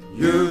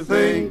 you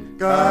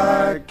think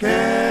I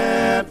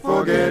can't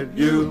forget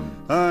you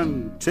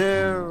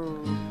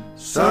until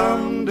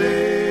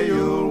someday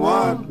you'll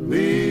want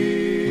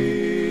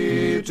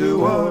me to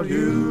want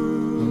you.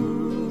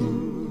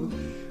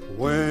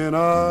 When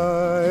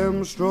I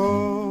am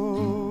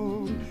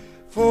strong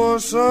for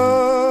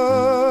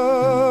somebody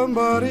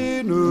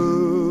new,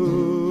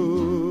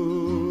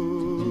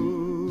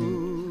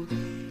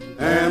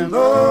 and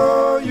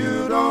though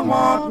you don't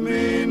want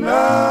me now,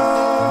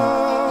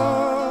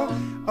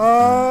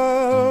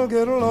 I'll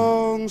get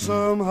along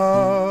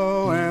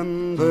somehow,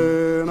 and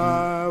then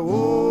I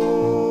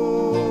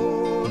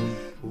won't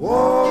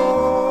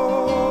want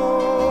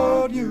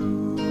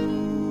you.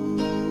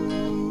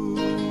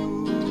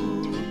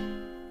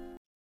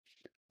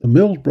 The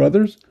Mills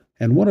Brothers,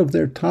 and one of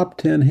their top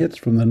 10 hits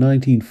from the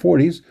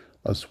 1940s,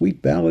 a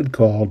sweet ballad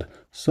called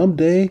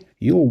Someday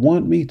You'll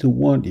Want Me to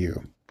Want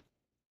You.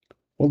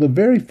 Well, the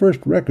very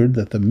first record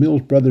that the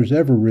Mills Brothers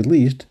ever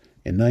released,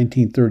 in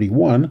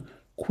 1931,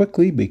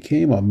 quickly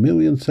became a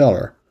million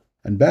seller,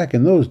 and back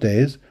in those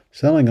days,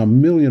 selling a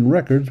million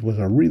records was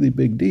a really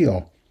big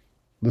deal.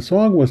 The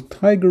song was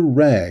Tiger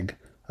Rag,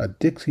 a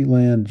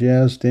Dixieland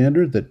jazz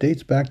standard that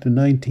dates back to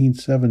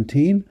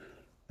 1917,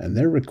 and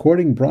their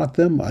recording brought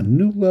them a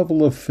new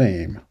level of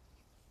fame.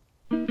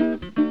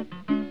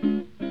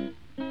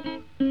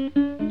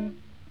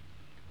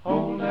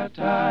 Hold that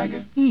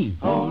tiger,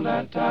 hold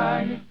that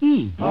tiger,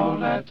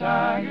 hold that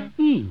tiger,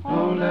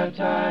 hold that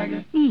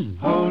tiger,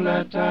 hold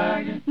that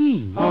tiger,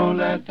 hold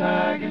that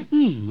tiger,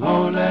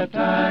 hold that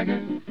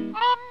tiger.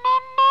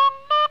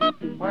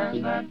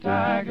 Where's that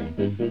tiger?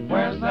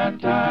 Where's that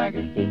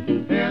tiger?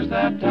 Here's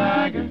that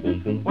tiger.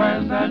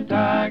 Where's that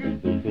tiger?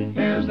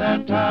 Here's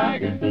that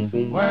tiger.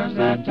 Where's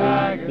that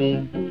tiger?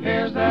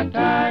 Here's that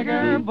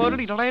tiger.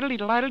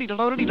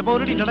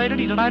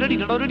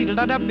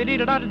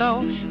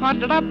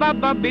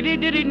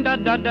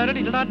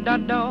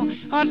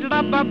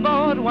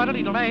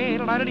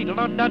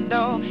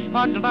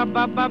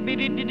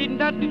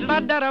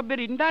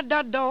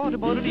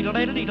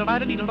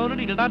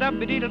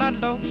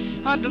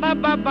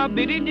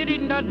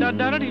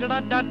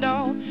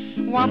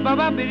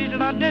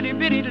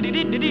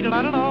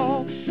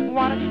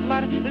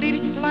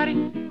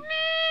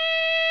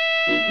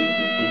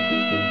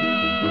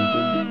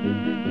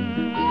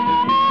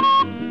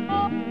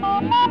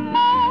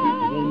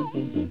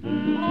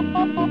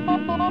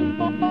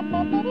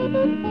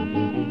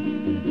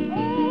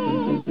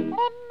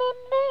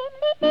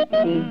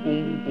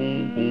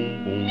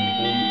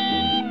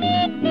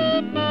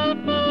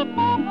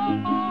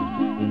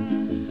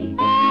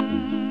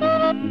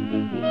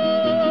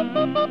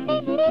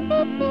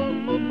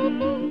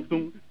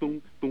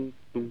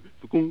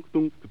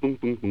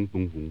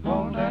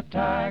 Hold that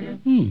tiger,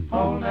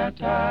 hold that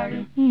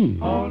tiger,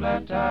 hold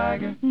that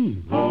tiger,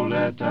 hold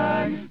that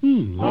tiger,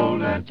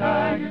 hold that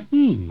tiger,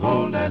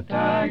 hold that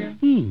tiger,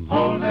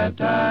 hold that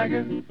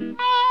tiger.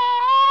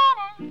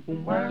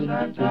 Where's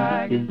that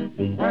tiger?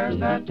 Where's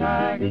that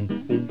tiger?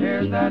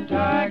 Here's that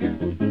tiger.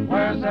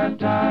 Where's that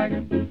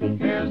tiger?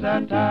 Here's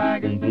that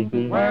tiger.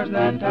 Where's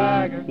that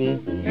tiger?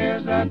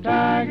 Here's that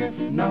tiger.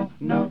 No,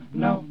 no,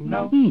 no,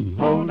 no.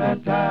 Hold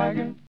that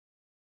tiger.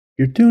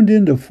 You're tuned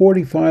in to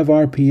 45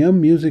 RPM,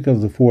 music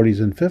of the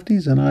 40s and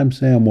 50s, and I'm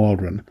Sam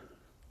Waldron.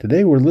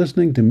 Today we're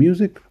listening to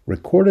music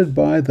recorded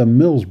by the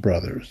Mills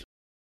Brothers.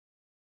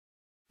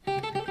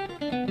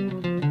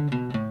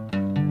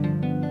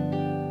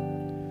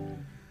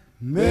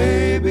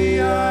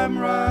 Maybe I'm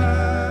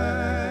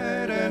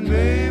right, and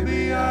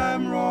maybe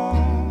I'm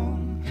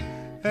wrong,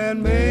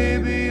 and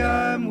maybe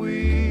I'm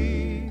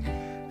weak,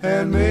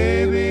 and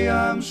maybe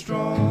I'm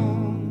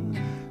strong,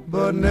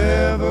 but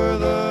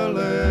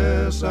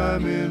nevertheless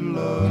I'm in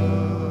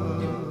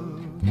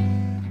love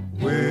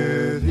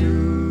with you.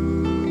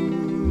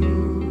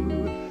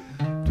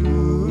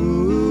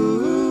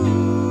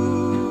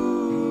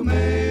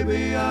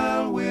 Maybe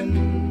I'll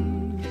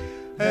win,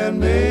 and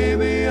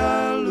maybe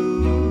I'll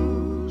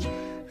lose,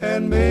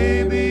 and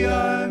maybe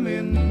I'm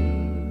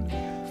in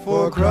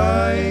for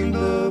crying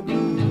the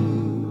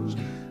blues,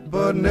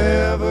 but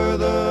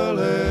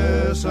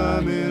nevertheless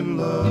I'm in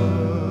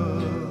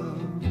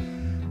love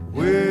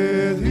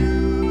with you.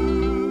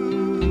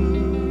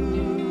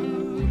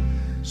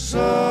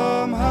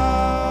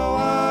 Somehow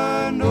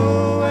I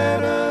know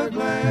at a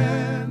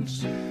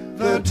glance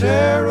the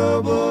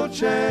terrible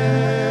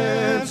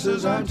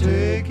chances I'm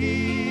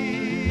taking.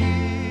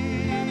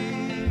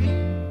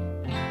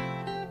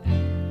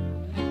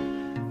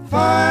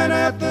 Fine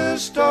at the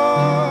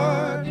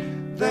start,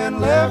 then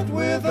left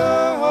with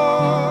a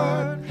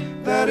heart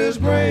that is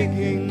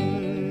breaking.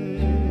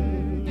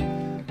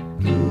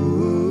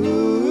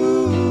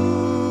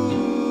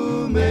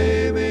 Ooh,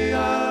 maybe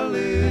I'll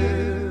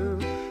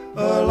live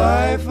a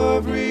life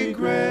of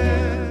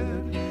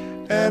regret,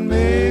 and and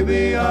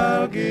maybe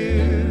I'll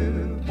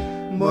give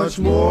much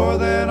more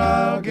than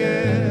I'll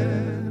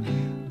get,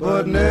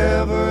 but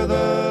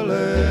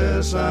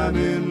nevertheless I'm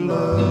in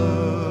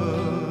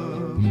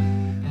love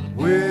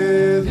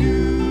with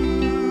you.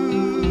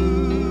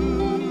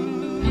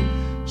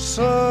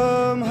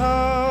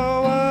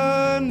 Somehow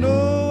I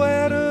know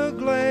at a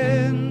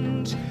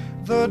glance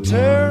the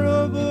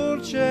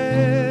terrible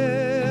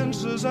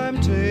chances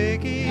I'm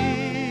taking.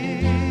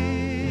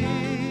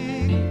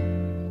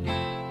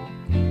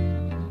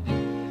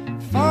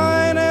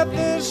 Fine at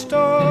the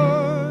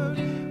start,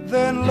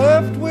 then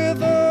left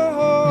with a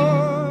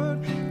heart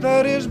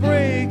that is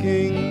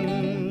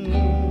breaking.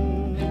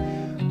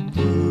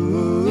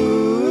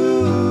 Ooh,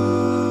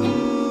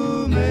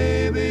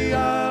 maybe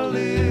I'll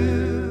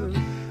live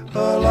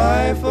a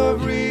life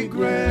of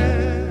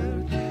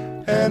regret,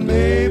 and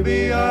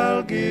maybe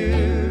I'll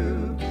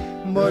give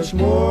much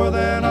more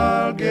than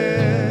I'll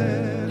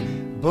get,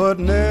 but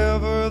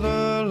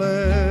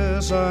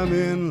nevertheless I'm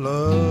in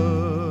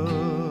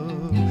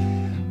love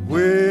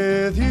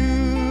with you.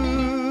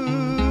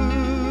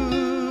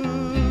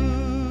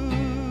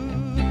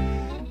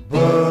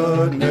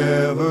 But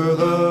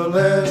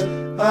nevertheless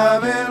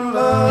I'm in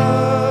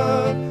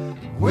love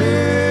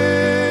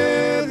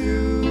with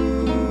you.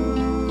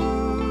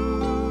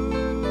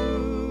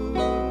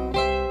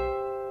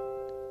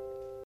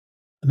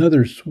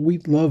 Another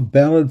sweet love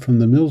ballad from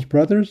the Mills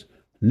Brothers,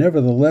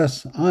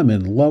 Nevertheless, I'm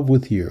in Love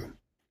with You.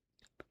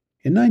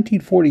 In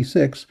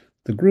 1946,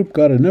 the group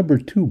got a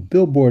 #2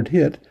 Billboard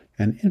hit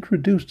and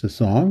introduced a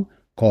song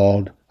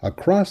called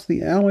Across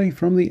the Alley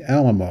from the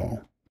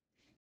Alamo.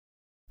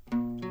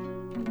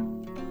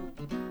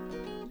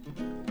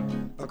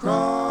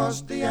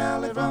 Across the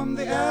alley from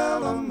the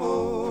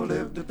Alamo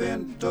lived a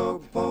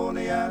pinto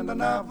pony and a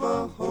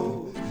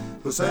Navajo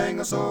who sang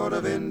a sort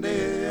of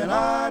Indian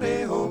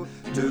Idaho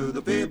to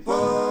the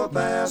people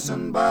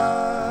passing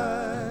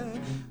by.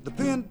 The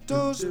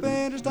pinto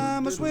spent his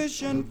time a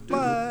swishing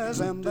flies,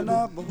 and the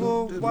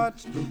Navajo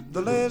watched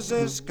the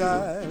lazy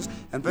skies,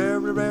 and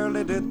very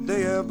rarely did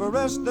they ever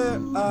rest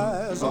their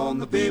eyes on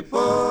the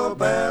people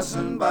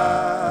passing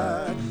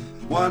by.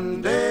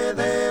 One day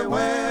they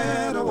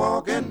went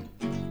a-walking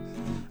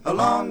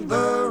along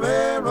the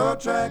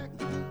railroad track.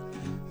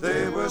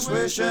 They were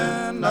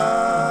swishing,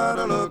 not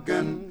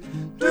a-looking,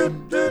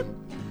 doot-doot.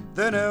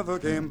 They never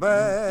came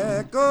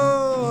back.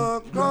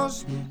 Oh,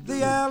 across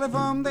the alley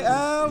from the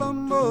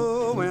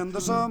Alamo, when the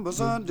summer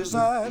sun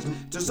decides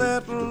to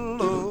settle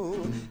low,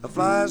 a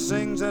fly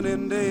sings an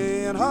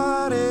Indian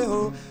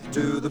hi-de-ho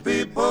to the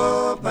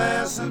people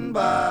passing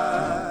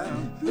by.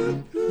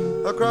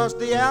 Across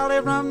the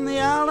alley from the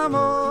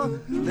Alamo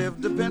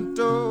lived a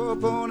pinto, a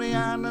pony,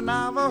 and a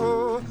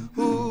Navajo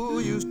who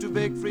used to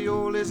bake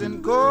frioles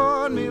in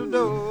cornmeal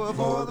dough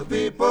for the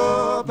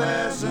people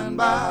passing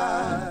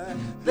by.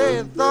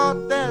 They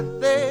thought that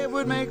they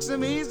would make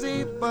some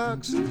easy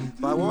bucks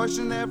by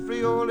washing their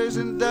frioles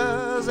in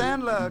does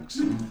and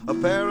lucks, a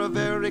pair of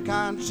very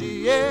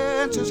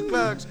conscientious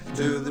clucks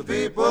to the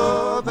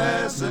people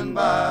passing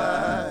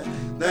by.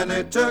 Then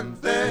they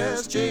took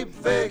this cheap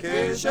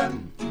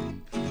vacation.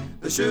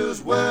 The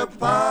shoes were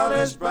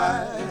polished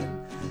bright.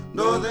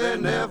 No, they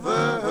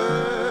never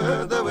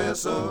heard the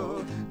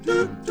whistle.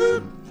 Toot,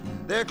 toot.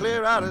 They're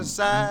clear out of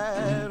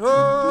sight.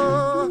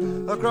 Oh,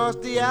 across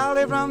the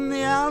alley from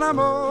the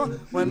Alamo,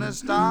 when the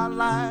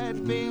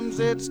starlight beams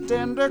its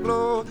tender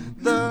glow,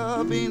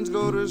 the beans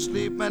go to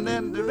sleep and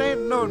then there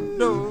ain't no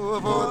dough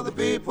for the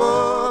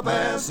people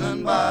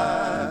passing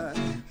by.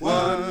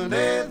 One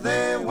day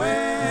they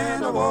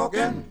went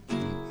a-walking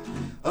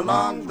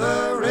along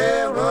the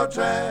railroad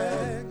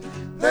track.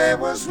 They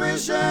were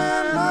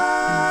swishing,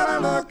 not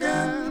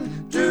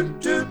a-looking,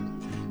 toot-toot.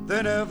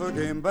 They never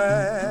came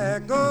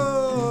back.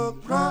 Oh,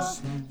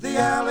 across the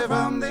alley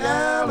from the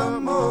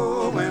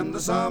Alamo, when the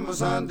summer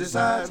sun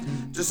decides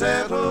to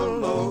settle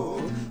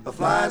low, a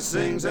fly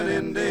sings an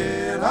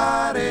Indian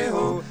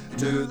hi-de-ho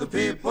to the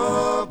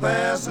people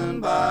passing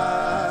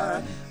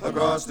by.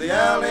 Across the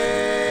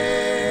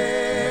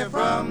alley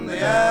from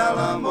the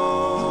Alamo.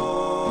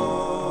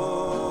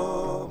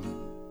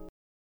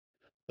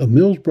 The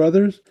Mills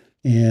Brothers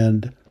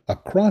and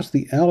Across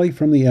the Alley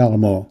from the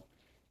Alamo.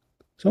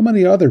 So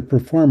many other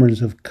performers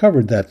have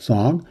covered that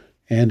song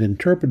and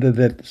interpreted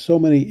it so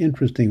many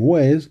interesting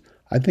ways,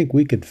 I think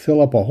we could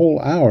fill up a whole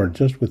hour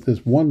just with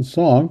this one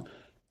song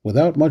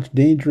without much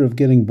danger of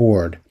getting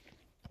bored.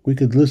 We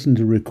could listen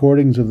to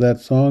recordings of that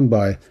song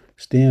by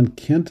Stan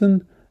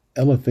Kenton,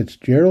 Ella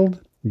Fitzgerald,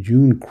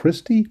 June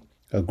Christie,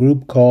 a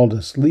group called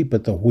Asleep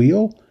at the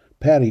Wheel,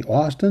 Patty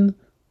Austin,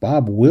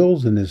 Bob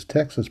Wills and his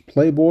Texas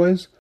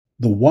Playboys,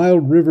 the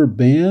Wild River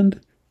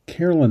Band,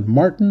 Carolyn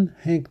Martin,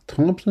 Hank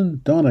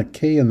Thompson, Donna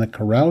Kay and the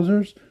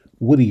Carousers,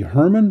 Woody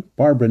Herman,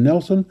 Barbara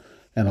Nelson,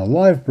 and a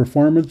live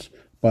performance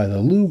by the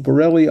Lou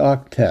Borelli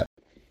Octet.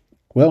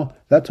 Well,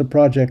 that's a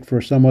project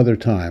for some other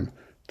time.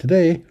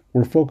 Today,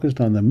 we're focused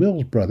on the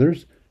Mills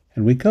Brothers,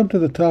 and we come to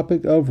the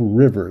topic of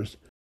rivers.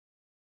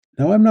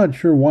 Now, I'm not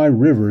sure why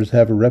rivers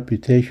have a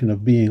reputation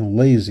of being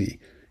lazy.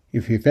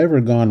 If you've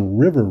ever gone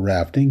river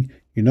rafting,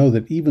 you know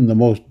that even the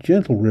most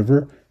gentle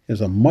river is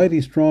a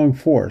mighty strong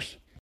force.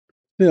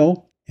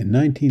 Still, in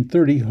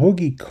 1930,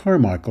 Hoagy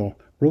Carmichael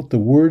wrote the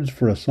words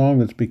for a song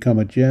that's become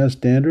a jazz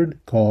standard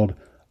called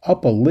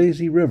Up a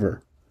Lazy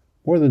River.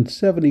 More than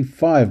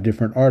 75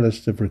 different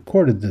artists have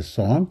recorded this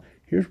song.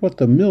 Here's what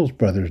the Mills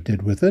Brothers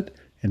did with it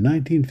in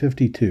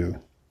 1952.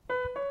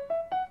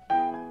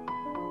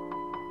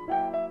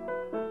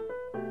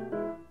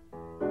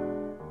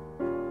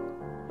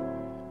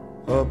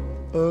 Up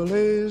a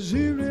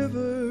lazy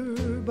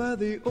river by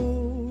the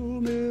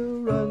old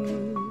mill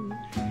run,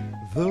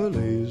 the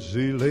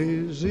lazy,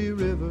 lazy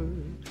river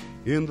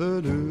in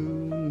the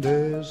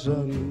noonday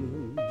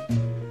sun,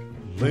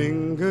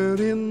 lingered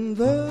in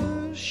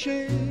the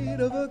shade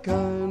of a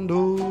kind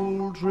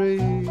old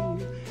tree.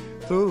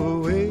 Throw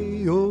away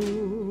your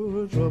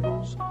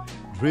troubles,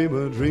 dream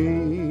a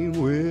dream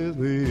with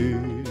me.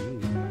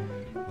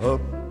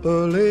 Up a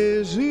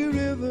lazy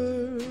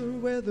river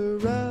where the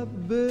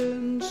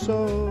robin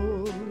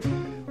song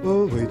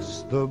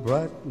awaits the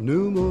bright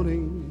new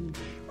morning,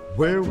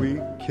 where we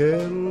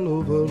can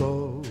love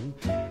along.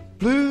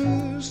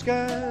 Blue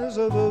skies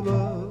up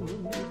above,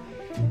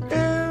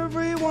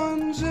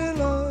 everyone's in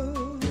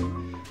love.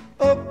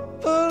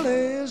 Up a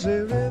lazy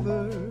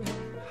river,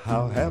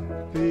 how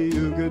happy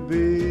you could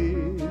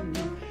be.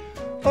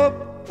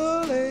 Up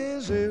a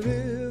lazy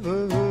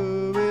river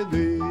with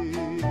me.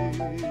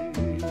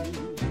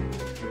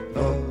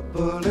 Up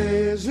a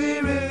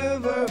lazy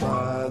river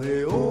by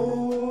the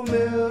old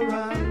mill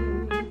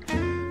run,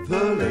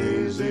 the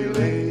lazy,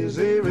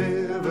 lazy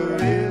river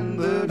in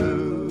the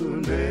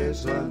noonday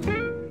sun,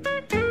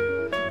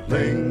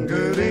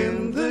 lingered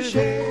in the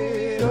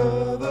shade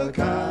of a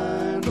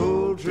kind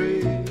old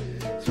tree.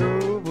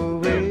 Throw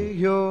away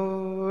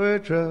your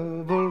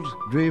troubles,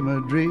 dream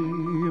a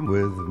dream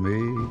with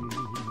me.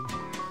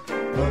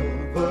 Up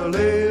a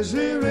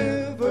lazy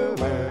river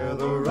where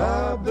the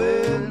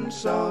robin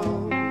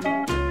song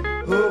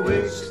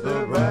awaits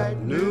the bright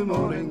new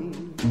morning,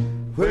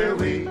 where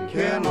we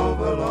can love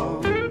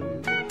along.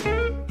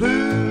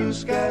 Blue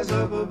skies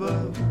up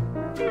above,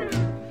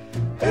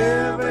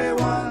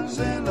 everyone's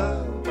in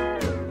love.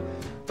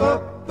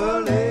 Up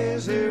a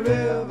lazy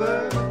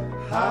river,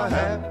 how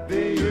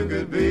happy you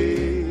could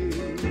be.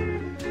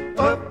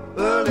 Up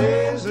a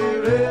lazy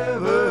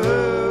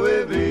river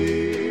with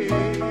me.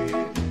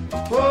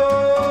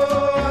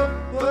 Oh, up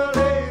a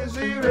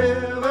lazy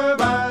river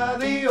by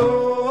the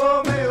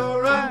old mill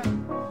run,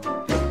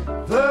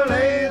 the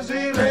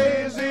lazy,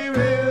 lazy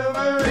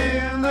river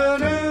in the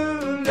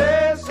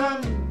noonday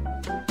sun,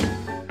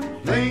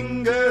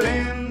 lingered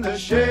in the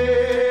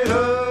shade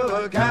of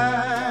a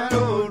kind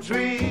old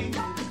tree.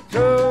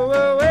 Throw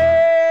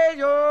away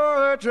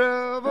your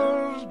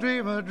troubles,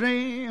 dream a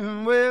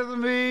dream with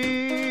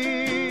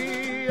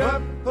me.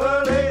 Up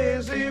a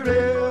lazy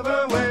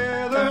river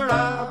where the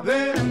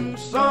robin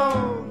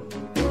song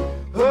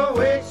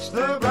awaits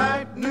the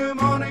bright new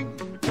morning,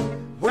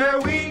 where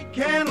we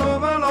can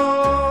love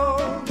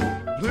along.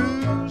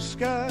 Blue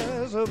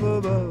skies up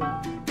above,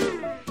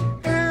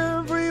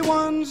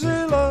 everyone's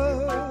in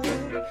love.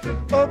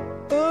 Up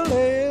a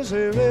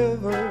lazy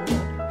river,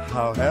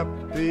 how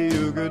happy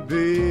you could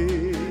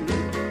be.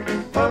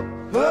 Up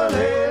a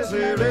lazy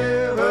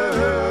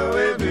river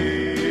with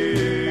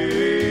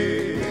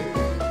me.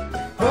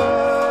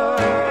 Oh,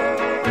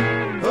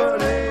 a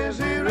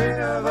lazy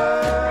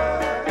river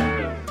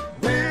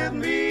with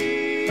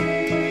me.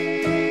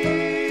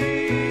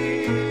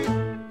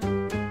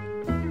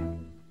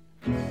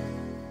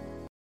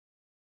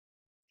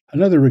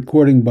 Another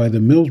recording by the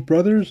Mills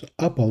Brothers,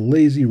 Up a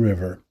Lazy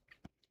River.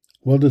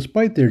 Well,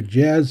 despite their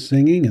jazz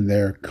singing and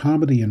their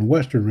comedy and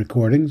western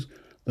recordings,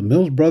 the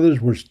Mills Brothers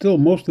were still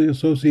mostly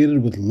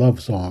associated with love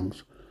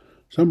songs.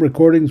 Some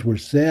recordings were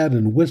sad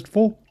and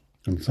wistful,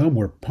 and some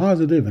were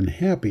positive and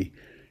happy.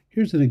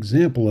 Here's an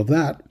example of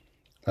that,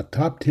 a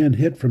top 10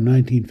 hit from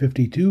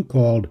 1952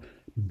 called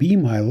Be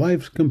My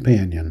Life's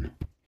Companion.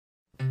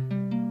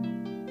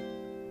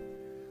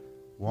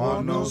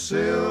 Want no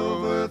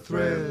silver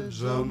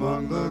threads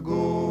among the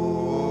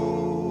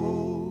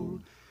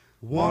gold.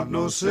 Want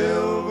no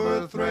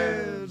silver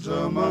threads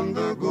among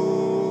the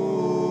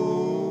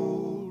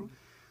gold.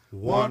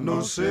 Want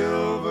no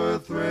silver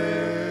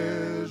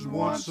threads,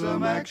 want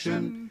some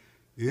action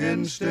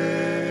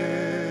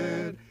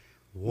instead.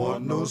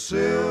 Want no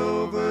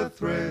silver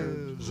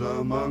threads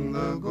among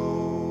the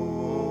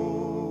gold.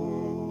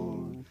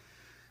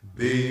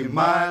 Be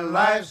my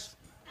life's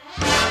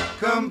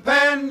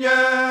companion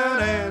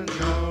and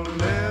you'll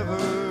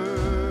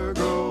never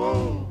grow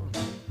old.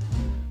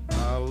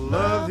 I'll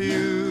love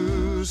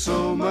you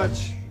so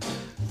much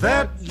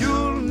that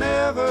you'll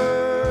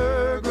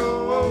never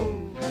grow old.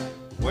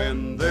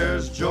 When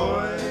there's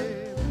joy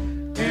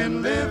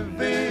in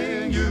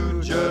living,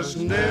 you just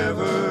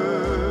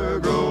never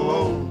grow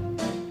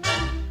old.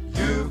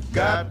 You've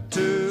got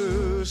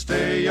to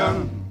stay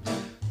young,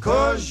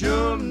 'cause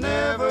you'll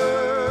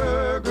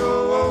never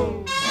grow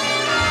old.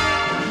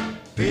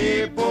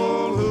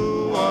 People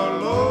who are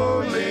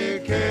lonely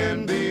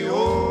can be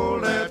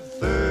old at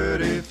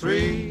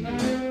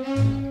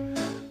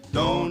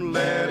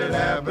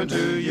happen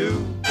to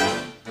you.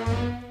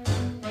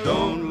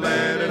 Don't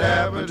let it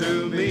happen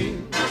to me.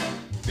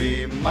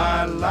 Be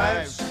my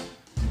life's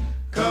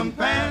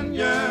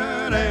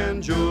companion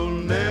and you'll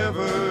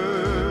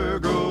never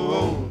grow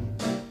old.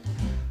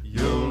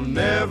 You'll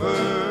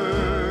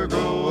never grow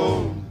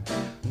old.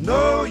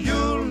 No,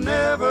 you'll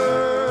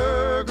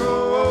never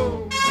grow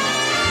old.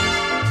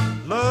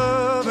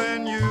 Love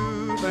and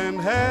youth and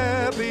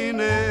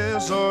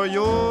happiness are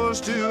yours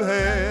to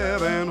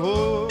have and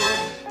hold.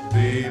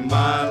 Be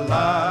my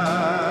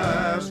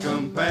life's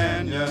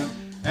companion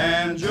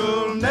and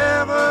you'll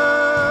never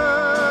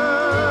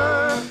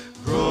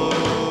grow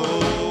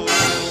old.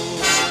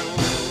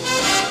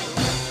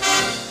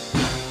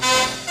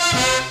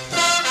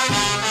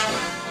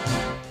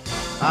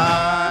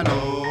 I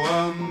know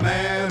a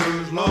man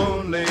who's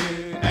lonely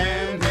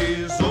and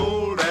he's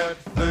old at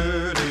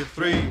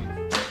 33.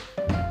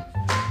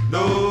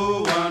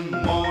 No one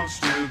wants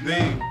to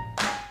be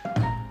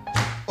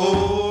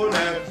old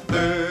at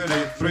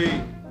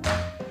 33.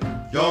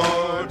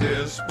 Your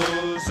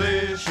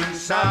disposition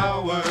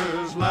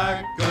sours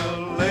like a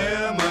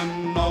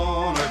lemon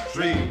on a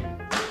tree.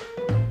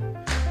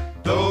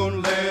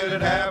 Don't let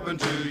it happen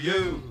to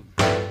you,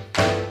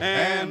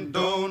 and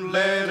don't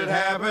let it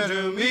happen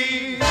to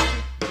me.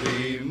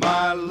 Be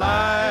my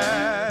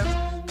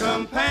life's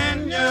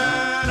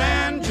companion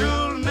and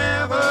you'll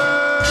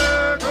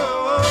never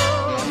grow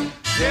old.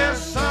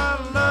 Yes, I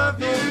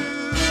love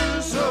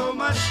you so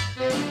much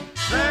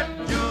that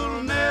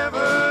you'll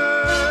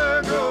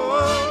never grow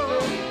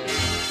old.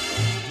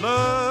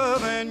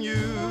 Love and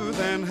youth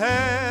and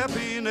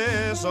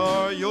happiness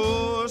are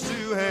yours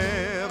to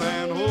have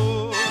and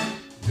hold.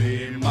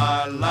 Be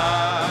my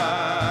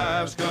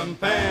life's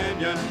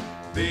companion.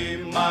 Be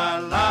my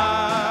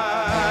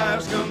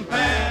life's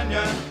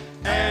companion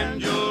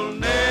and you'll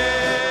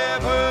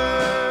never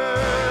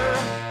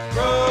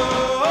grow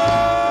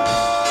old.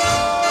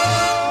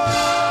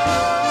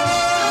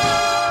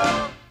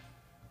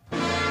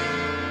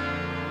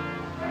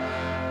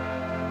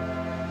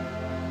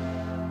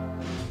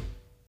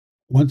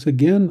 Once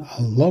again,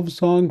 a love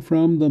song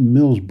from the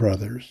Mills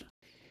Brothers.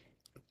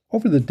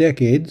 Over the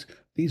decades,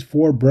 these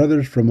four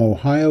brothers from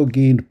Ohio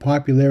gained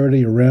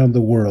popularity around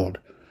the world.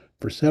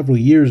 For several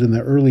years in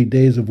the early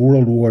days of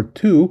World War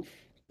II,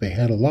 they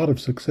had a lot of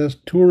success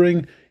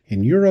touring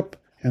in Europe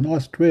and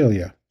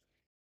Australia.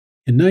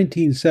 In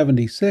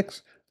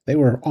 1976, they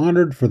were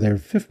honored for their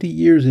 50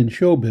 years in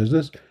show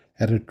business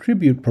at a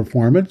tribute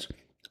performance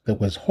that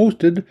was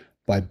hosted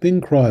by Bing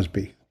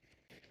Crosby.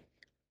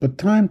 But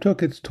time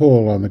took its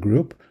toll on the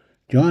group.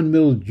 John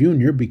Mills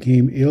Jr.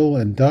 became ill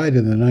and died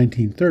in the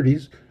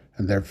 1930s,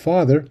 and their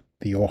father,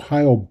 the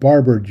Ohio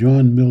barber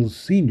John Mills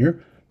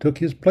Sr., took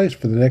his place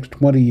for the next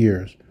 20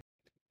 years.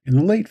 In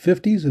the late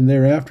 50s and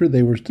thereafter,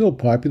 they were still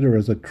popular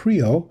as a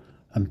trio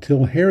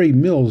until Harry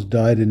Mills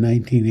died in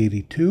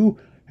 1982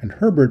 and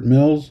Herbert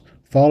Mills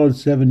followed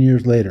 7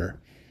 years later.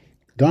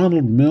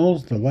 Donald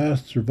Mills, the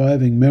last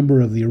surviving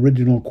member of the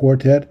original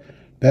quartet,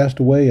 passed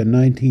away in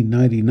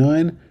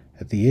 1999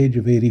 at the age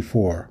of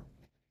 84.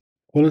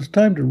 Well, it's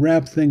time to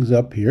wrap things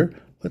up here.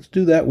 Let's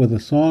do that with a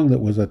song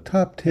that was a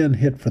top 10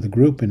 hit for the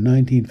group in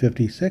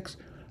 1956,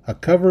 a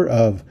cover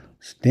of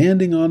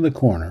Standing on the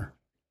Corner.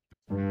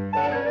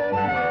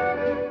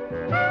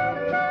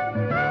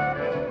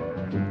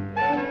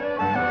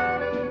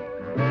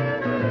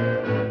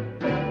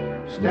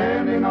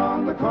 Standing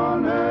on the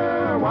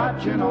corner,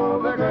 watching all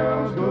the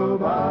girls go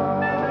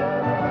by.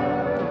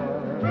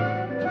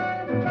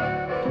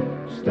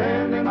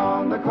 Standing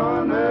on the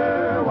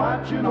corner,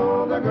 watching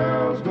all the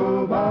girls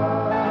go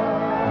by.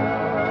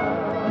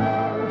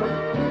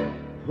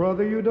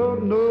 Brother, you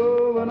don't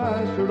know a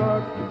nicer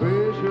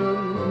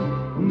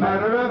occupation.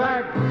 Matter of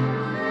fact,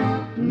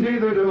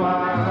 neither do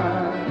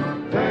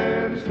I.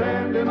 Then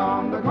standing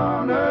on the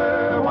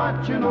corner,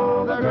 watching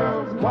all the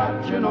girls,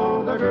 watching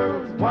all the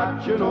girls,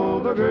 watching all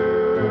the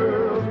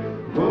girls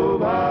go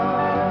by.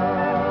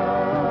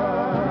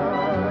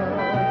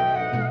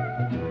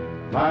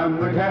 I'm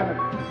the cat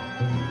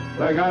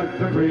that got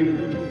the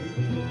green.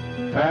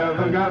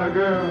 Haven't got a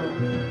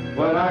girl,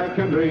 but I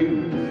can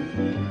dream.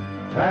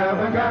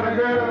 Haven't got a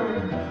girl,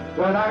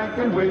 but I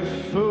can wish.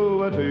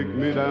 So take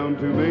me down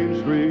to Main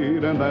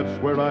Street, and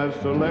that's where I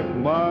select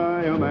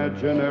my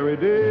imaginary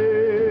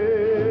dish.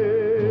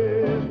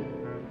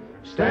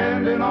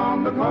 Standing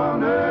on the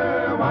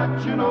corner,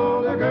 watching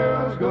all the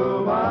girls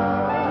go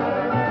by.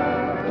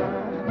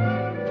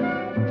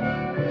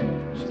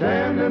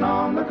 Standing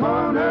on the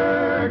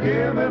corner,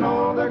 giving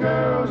all the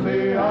girls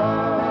the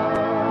eye.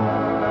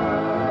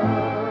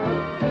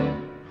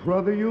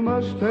 Brother, you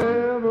must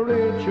have a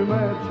rich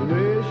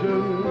imagination.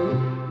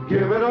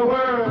 Give it a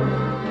whirl,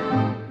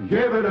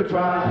 give it a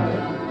try.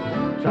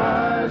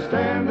 Try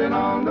standing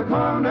on the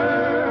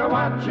corner,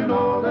 watching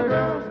all the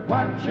girls,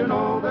 watching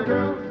all the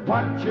girls,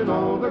 watching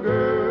all the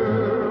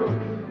girls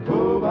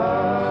go by.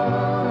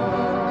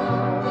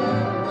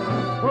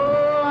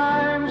 Oh,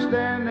 I'm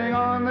standing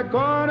on the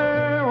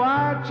corner,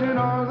 watching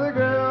all the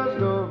girls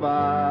go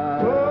by.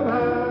 Go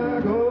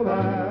by, go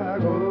by,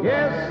 go by.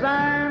 Yes,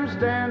 I'm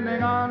standing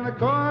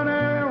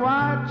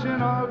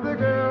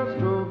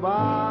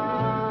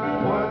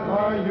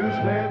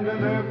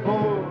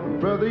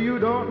brother, you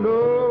don't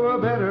know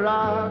a better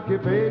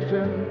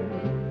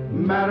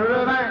occupation. Matter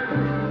of fact,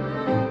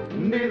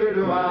 neither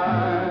do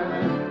I.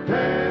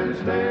 And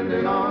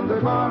standing on the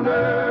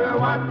corner,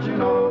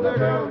 watching all the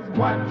girls,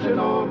 watching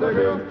all the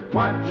girls,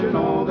 watching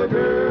all the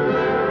girls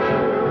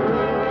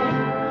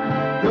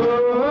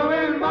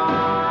going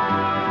by.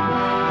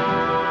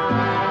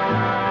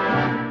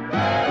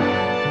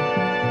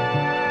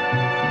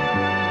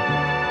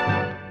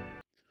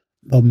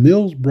 The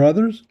Mills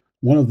Brothers,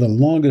 one of the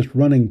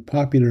longest-running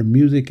popular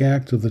music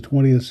acts of the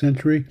 20th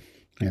century,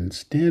 and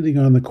Standing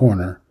on the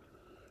Corner.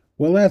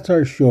 Well, that's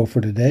our show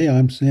for today.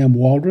 I'm Sam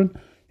Waldron,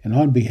 and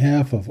on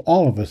behalf of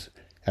all of us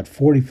at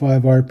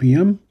 45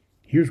 RPM,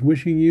 here's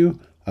wishing you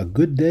a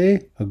good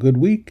day, a good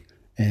week,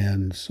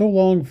 and so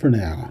long for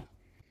now.